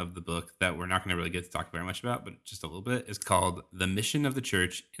section of the book that we're not going to really get to talk very much about, but just a little bit, is called The Mission of the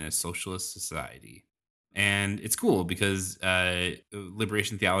Church in a Socialist Society. And it's cool because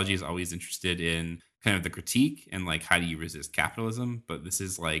liberation theology is always interested in kind of the critique and like, how do you resist capitalism? But this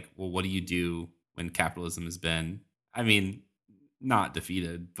is like, well, what do you do when capitalism has been, not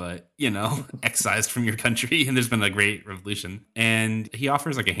defeated, but, excised from your country, and there's been a great revolution. And he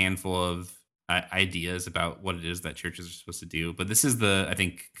offers like a handful of ideas about what it is that churches are supposed to do. But this is the, I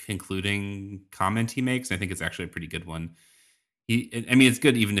think, concluding comment he makes. And I think it's actually a pretty good one. It's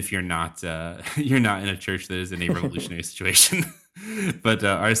good even if you're not in a church that is in a revolutionary situation. But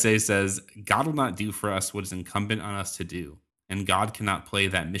Arce says, God will not do for us what is incumbent on us to do. And God cannot play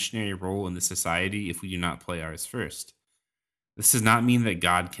that missionary role in the society if we do not play ours first. This does not mean that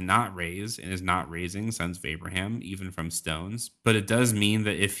God cannot raise and is not raising sons of Abraham, even from stones. But it does mean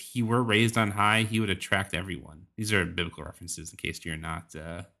that if he were raised on high, he would attract everyone. These are biblical references in case you're not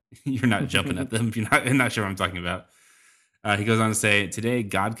jumping at them. If you're not sure what I'm talking about. He goes on to say, today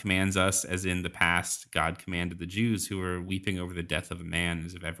God commands us, as in the past, God commanded the Jews who were weeping over the death of a man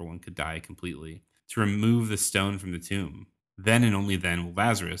as if everyone could die completely, to remove the stone from the tomb. Then and only then will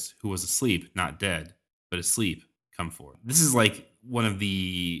Lazarus, who was asleep, not dead, but asleep, come forth. This is like one of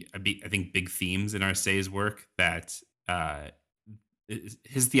the, I think, big themes in Arce's work, that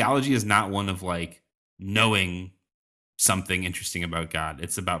his theology is not one of like knowing something interesting about God.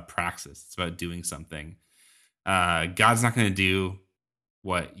 It's about praxis. It's about doing something. God's not going to do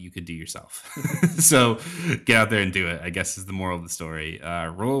what you could do yourself. So get out there and do it, I guess, is the moral of the story.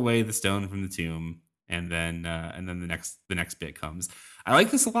 Roll away the stone from the tomb, and then the next bit comes. I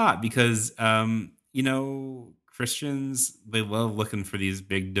like this a lot because Christians, they love looking for these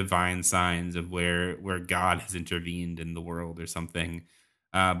big divine signs of where God has intervened in the world or something.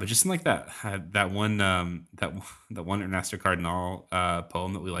 But just like that one Ernesto Cardinal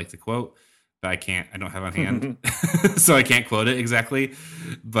poem that we like to quote, but I don't have on hand, so I can't quote it exactly.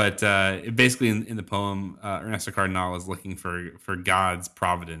 But basically in the poem, Ernesto Cardinal is looking for God's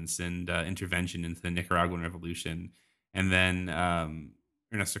providence and intervention into the Nicaraguan Revolution. And then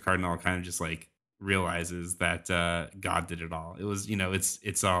Ernesto Cardinal kind of just like realizes that God did it all. It was,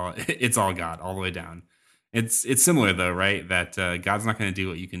 it's all God all the way down. It's similar though, right? That God's not going to do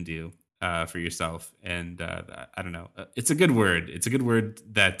what you can do for yourself. And I don't know. It's a good word. It's a good word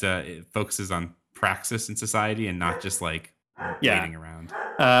that it focuses on praxis in society and not just like waiting around.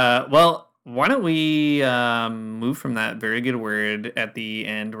 Well, why don't we move from that very good word at the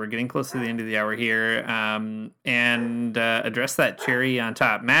end? We're getting close to the end of the hour here, and address that cherry on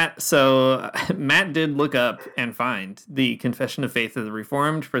top. Matt did look up and find the Confession of Faith of the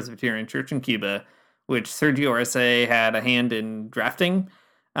Reformed Presbyterian Church in Cuba, which Sergio Arce had a hand in drafting.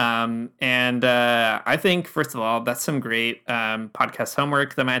 And I think, first of all, that's some great podcast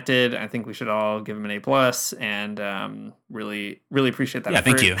homework that Matt did. I think we should all give him an A+, and really, really appreciate that. Yeah,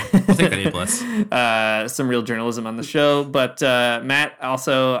 thank you. I'll take that A+. Some real journalism on the show. But Matt,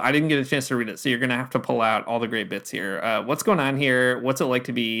 also, I didn't get a chance to read it, so you're going to have to pull out all the great bits here. What's going on here? What's it like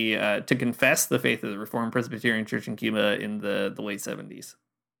to be to confess the faith of the Reformed Presbyterian Church in Cuba in the late 70s?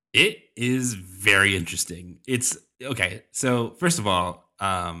 It is very interesting. It's okay. So first of all,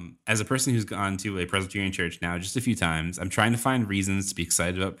 as a person who's gone to a Presbyterian church now just a few times, I'm trying to find reasons to be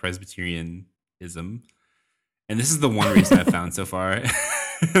excited about Presbyterianism. And this is the one reason I've found so far. And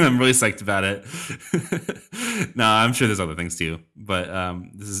I'm really psyched about it. No, I'm sure there's other things too, but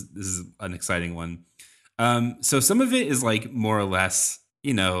this is an exciting one. So some of it is like more or less,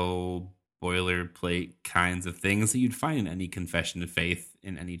 boilerplate kinds of things that you'd find in any confession of faith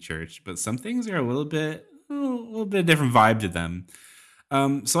in any church, but some things are a little bit different vibe to them.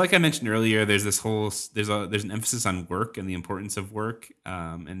 So like I mentioned earlier, there's there's an emphasis on work and the importance of work,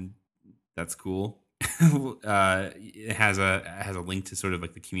 and that's cool. It has a link to sort of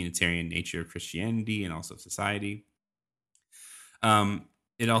like the communitarian nature of Christianity and also society.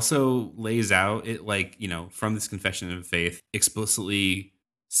 It also lays out from this confession of faith explicitly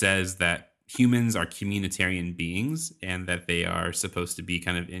says that humans are communitarian beings and that they are supposed to be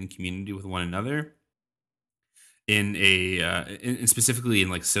kind of in community with one another in specifically in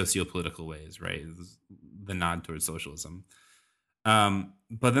like socio-political ways, right? The nod towards socialism.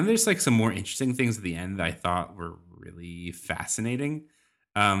 But then there's like some more interesting things at the end that I thought were really fascinating.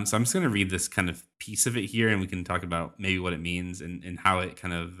 So I'm just going to read this kind of piece of it here, and we can talk about maybe what it means and how it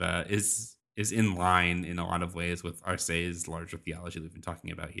kind of is in line in a lot of ways with Arce's larger theology that we've been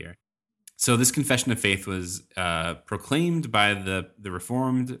talking about here. So this confession of faith was proclaimed by the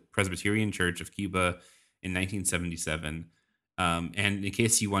Reformed Presbyterian Church of Cuba in 1977. And in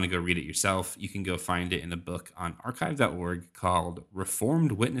case you want to go read it yourself, you can go find it in a book on archive.org called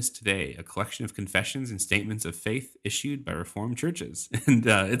Reformed Witness Today, a collection of confessions and statements of faith issued by Reformed churches. And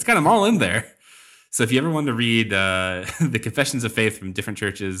it's got them all in there. So if you ever want to read the confessions of faith from different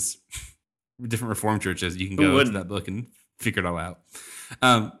churches, different Reformed churches, you can go to that book and figure it all out.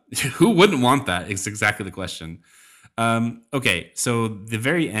 Who wouldn't want that? It's exactly the question. Okay, so the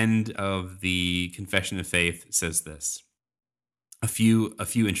very end of the confession of faith says this. A few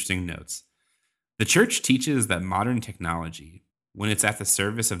interesting notes. The church teaches that modern technology, when it's at the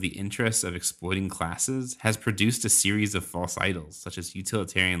service of the interests of exploiting classes, has produced a series of false idols, such as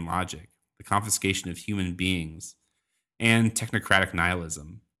utilitarian logic, the confiscation of human beings, and technocratic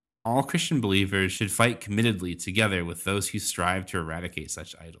nihilism. All Christian believers should fight committedly together with those who strive to eradicate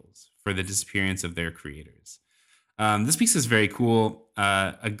such idols for the disappearance of their creators. This piece is very cool.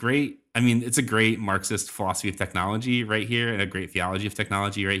 It's a great Marxist philosophy of technology right here, and a great theology of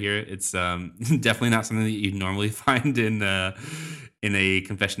technology right here. It's definitely not something that you'd normally find in a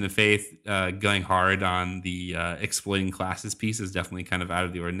confession of faith. Going hard on the exploiting classes piece is definitely kind of out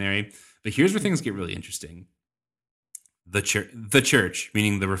of the ordinary. But here's where things get really interesting. The church,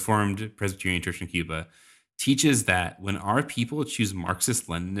 meaning the Reformed Presbyterian Church in Cuba, teaches that when our people choose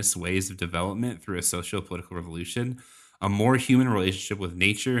Marxist-Leninist ways of development through a socio-political revolution, a more human relationship with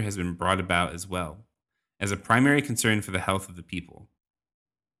nature has been brought about as well, as a primary concern for the health of the people.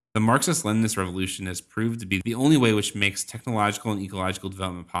 The Marxist-Leninist revolution has proved to be the only way which makes technological and ecological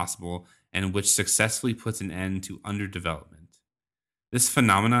development possible and which successfully puts an end to underdevelopment. This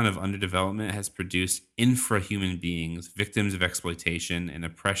phenomenon of underdevelopment has produced infrahuman beings, victims of exploitation and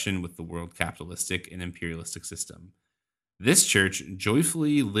oppression with the world capitalistic and imperialistic system. This church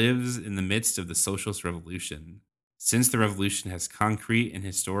joyfully lives in the midst of the socialist revolution, since the revolution has concrete and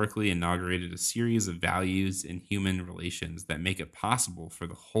historically inaugurated a series of values in human relations that make it possible for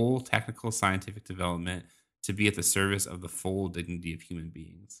the whole technical scientific development to be at the service of the full dignity of human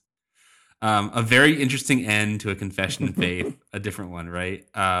beings. A very interesting end to a confession of faith, a different one, right?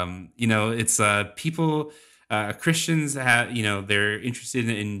 It's people, Christians have, they're interested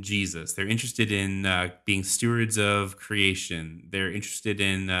in Jesus. They're interested in being stewards of creation. They're interested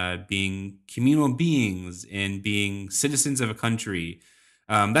in being communal beings and being citizens of a country.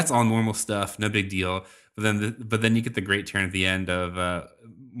 That's all normal stuff, no big deal. But then you get the great turn at the end of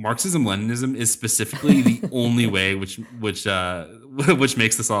Marxism-Leninism is specifically the only way which makes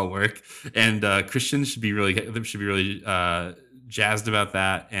this all work, and Christians should be really jazzed about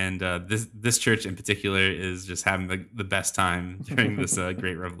that. And this church in particular is just having the best time during this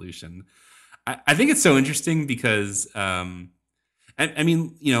great revolution. I think it's so interesting because Arce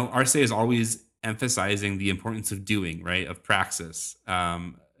is always emphasizing the importance of doing, right, of praxis.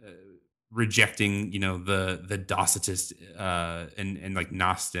 rejecting, the Docetist and like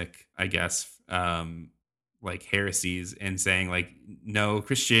Gnostic, I guess, like heresies, and saying like, no,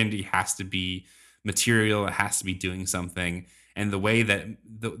 Christianity has to be material, it has to be doing something. And the way that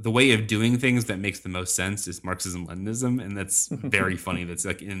the way of doing things that makes the most sense is Marxism Leninism, and that's very funny. That's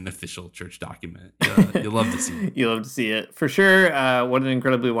like in an official church document. You'll love to see it. You love to see it for sure. What an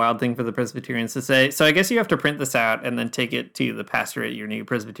incredibly wild thing for the Presbyterians to say. So I guess you have to print this out and then take it to the pastor at your new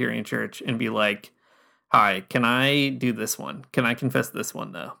Presbyterian church and be like, "Hi, can I do this one? Can I confess this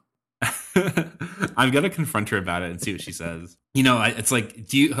one though?" I've got to confront her about it and see what she says. It's like,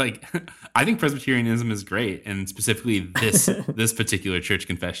 do you like? I think Presbyterianism is great, and specifically this particular church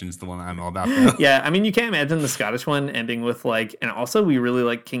confession is the one I'm all about. Though. Yeah, I mean, you can't imagine the Scottish one ending with like, and also we really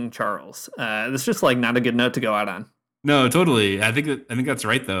like King Charles. It's just like not a good note to go out on. No, totally. I think that's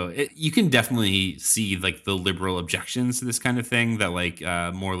right though. You can definitely see like the liberal objections to this kind of thing, that like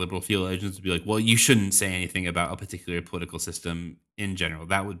more liberal theologians would be like, well, you shouldn't say anything about a particular political system in general.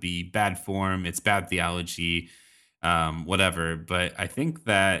 That would be bad form. It's bad theology, whatever. But I think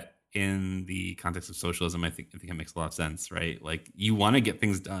that in the context of socialism, I think it makes a lot of sense, right? Like you want to get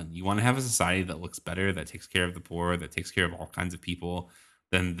things done. You want to have a society that looks better, that takes care of the poor, that takes care of all kinds of people.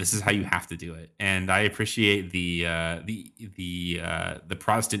 Then this is how you have to do it. And I appreciate the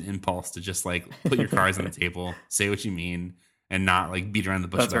Protestant impulse to just like put your cards on the table, say what you mean, and not like beat around the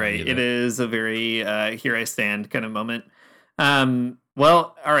bush. That's right. It is a very here I stand kind of moment.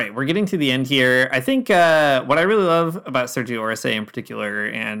 Well, all right, we're getting to the end here. I think what I really love about Sergio Arce in particular,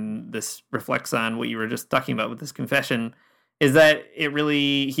 and this reflects on what you were just talking about with this confession, is that he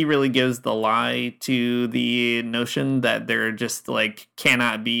really gives the lie to the notion that there just like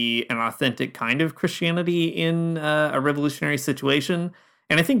cannot be an authentic kind of Christianity in a revolutionary situation.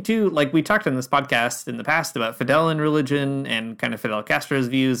 And I think too, like we talked on this podcast in the past about Fidel and religion, and kind of Fidel Castro's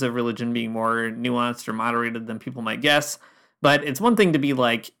views of religion being more nuanced or moderated than people might guess. But it's one thing to be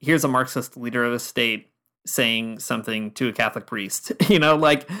like, here's a Marxist leader of the state saying something to a Catholic priest,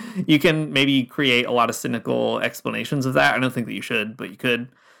 like you can maybe create a lot of cynical explanations of that. I don't think that you should, but you could.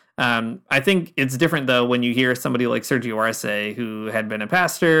 I think it's different though when you hear somebody like Sergio Arce, who had been a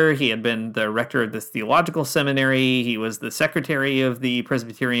pastor, he had been the rector of this theological seminary, he was the secretary of the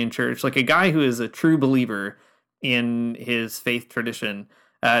Presbyterian Church, like a guy who is a true believer in his faith tradition.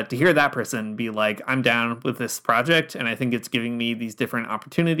 To hear that person be like, I'm down with this project, and I think it's giving me these different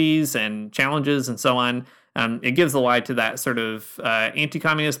opportunities and challenges and so on. It gives a lie to that sort of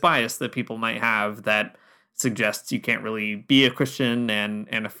anti-communist bias that people might have that suggests you can't really be a Christian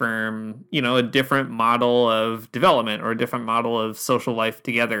and affirm, a different model of development or a different model of social life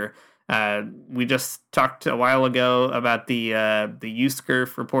together. We just talked a while ago about the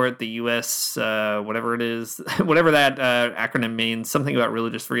USCRF report, the U.S. Whatever it is, whatever that acronym means, something about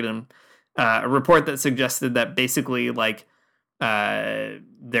religious freedom. A report that suggested that basically, like,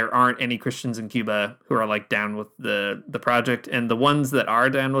 there aren't any Christians in Cuba who are like down with the project, and the ones that are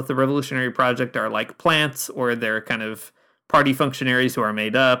down with the revolutionary project are like plants, or they're kind of party functionaries who are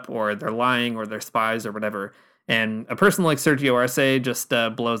made up, or they're lying, or they're spies, or whatever. And a person like Sergio Arce just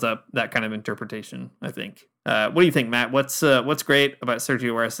blows up that kind of interpretation, I think. What do you think, Matt? What's great about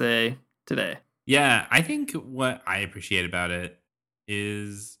Sergio Arce today? Yeah, I think what I appreciate about it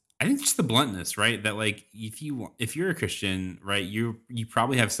is, I think just the bluntness, right? That like if you're a Christian, right, you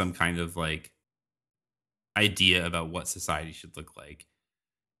probably have some kind of like idea about what society should look like.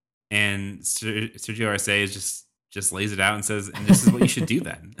 And Sergio Arce is just lays it out and says, and this is what you should do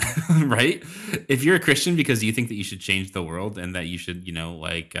then, right? If you're a Christian because you think that you should change the world and that you should,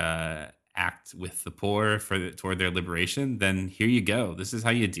 act with the poor toward their liberation, then here you go. This is how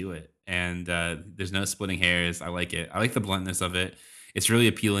you do it. And there's no splitting hairs. I like it. I like the bluntness of it. It's really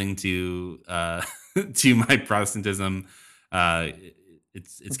appealing to to my Protestantism.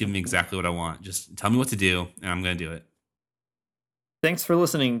 It's giving me exactly what I want. Just tell me what to do, and I'm going to do it. Thanks for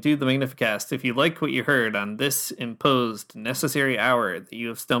listening to the Magnificast. If you like what you heard on this imposed necessary hour that you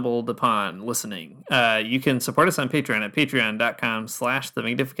have stumbled upon listening, you can support us on Patreon at patreon.com/the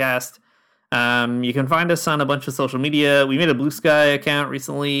Magnificast. You can find us on a bunch of social media. We made a Blue Sky account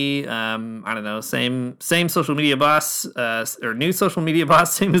recently. I don't know, same social media boss, or new social media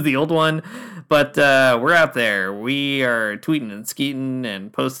boss, same as the old one. But we're out there. We are tweeting and skeeting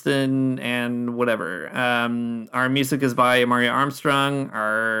and posting and whatever. Our music is by Maria Armstrong.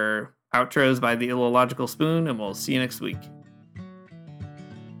 Our outro is by The Illogical Spoon, and we'll see you next week.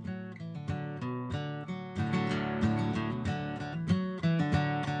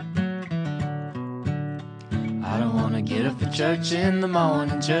 I don't wanna get up for church in the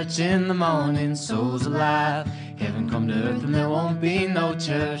morning, souls alive, heaven come to earth and there won't be no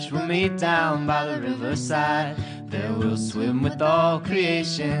church. We'll meet down by the riverside. There we'll swim with all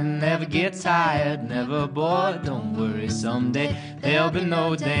creation. Never get tired, never bored. Don't worry, someday there'll be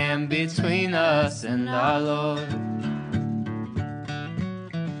no dam between us and our Lord.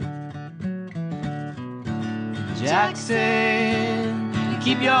 Jackson,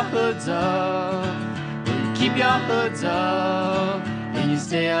 keep your hoods up. Well, you keep your hoods up and you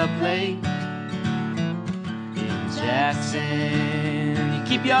stay up late. In Jackson, you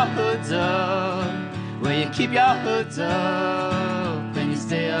keep your hoods up. Well, you keep your hoods up and you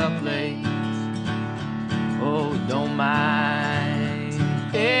stay up late. Oh, don't mind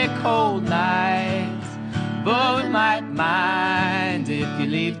a cold night, but we might mind if you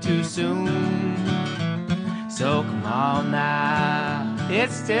leave too soon. So come on now,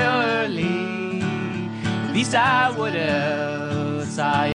 it's still early. At least I would else.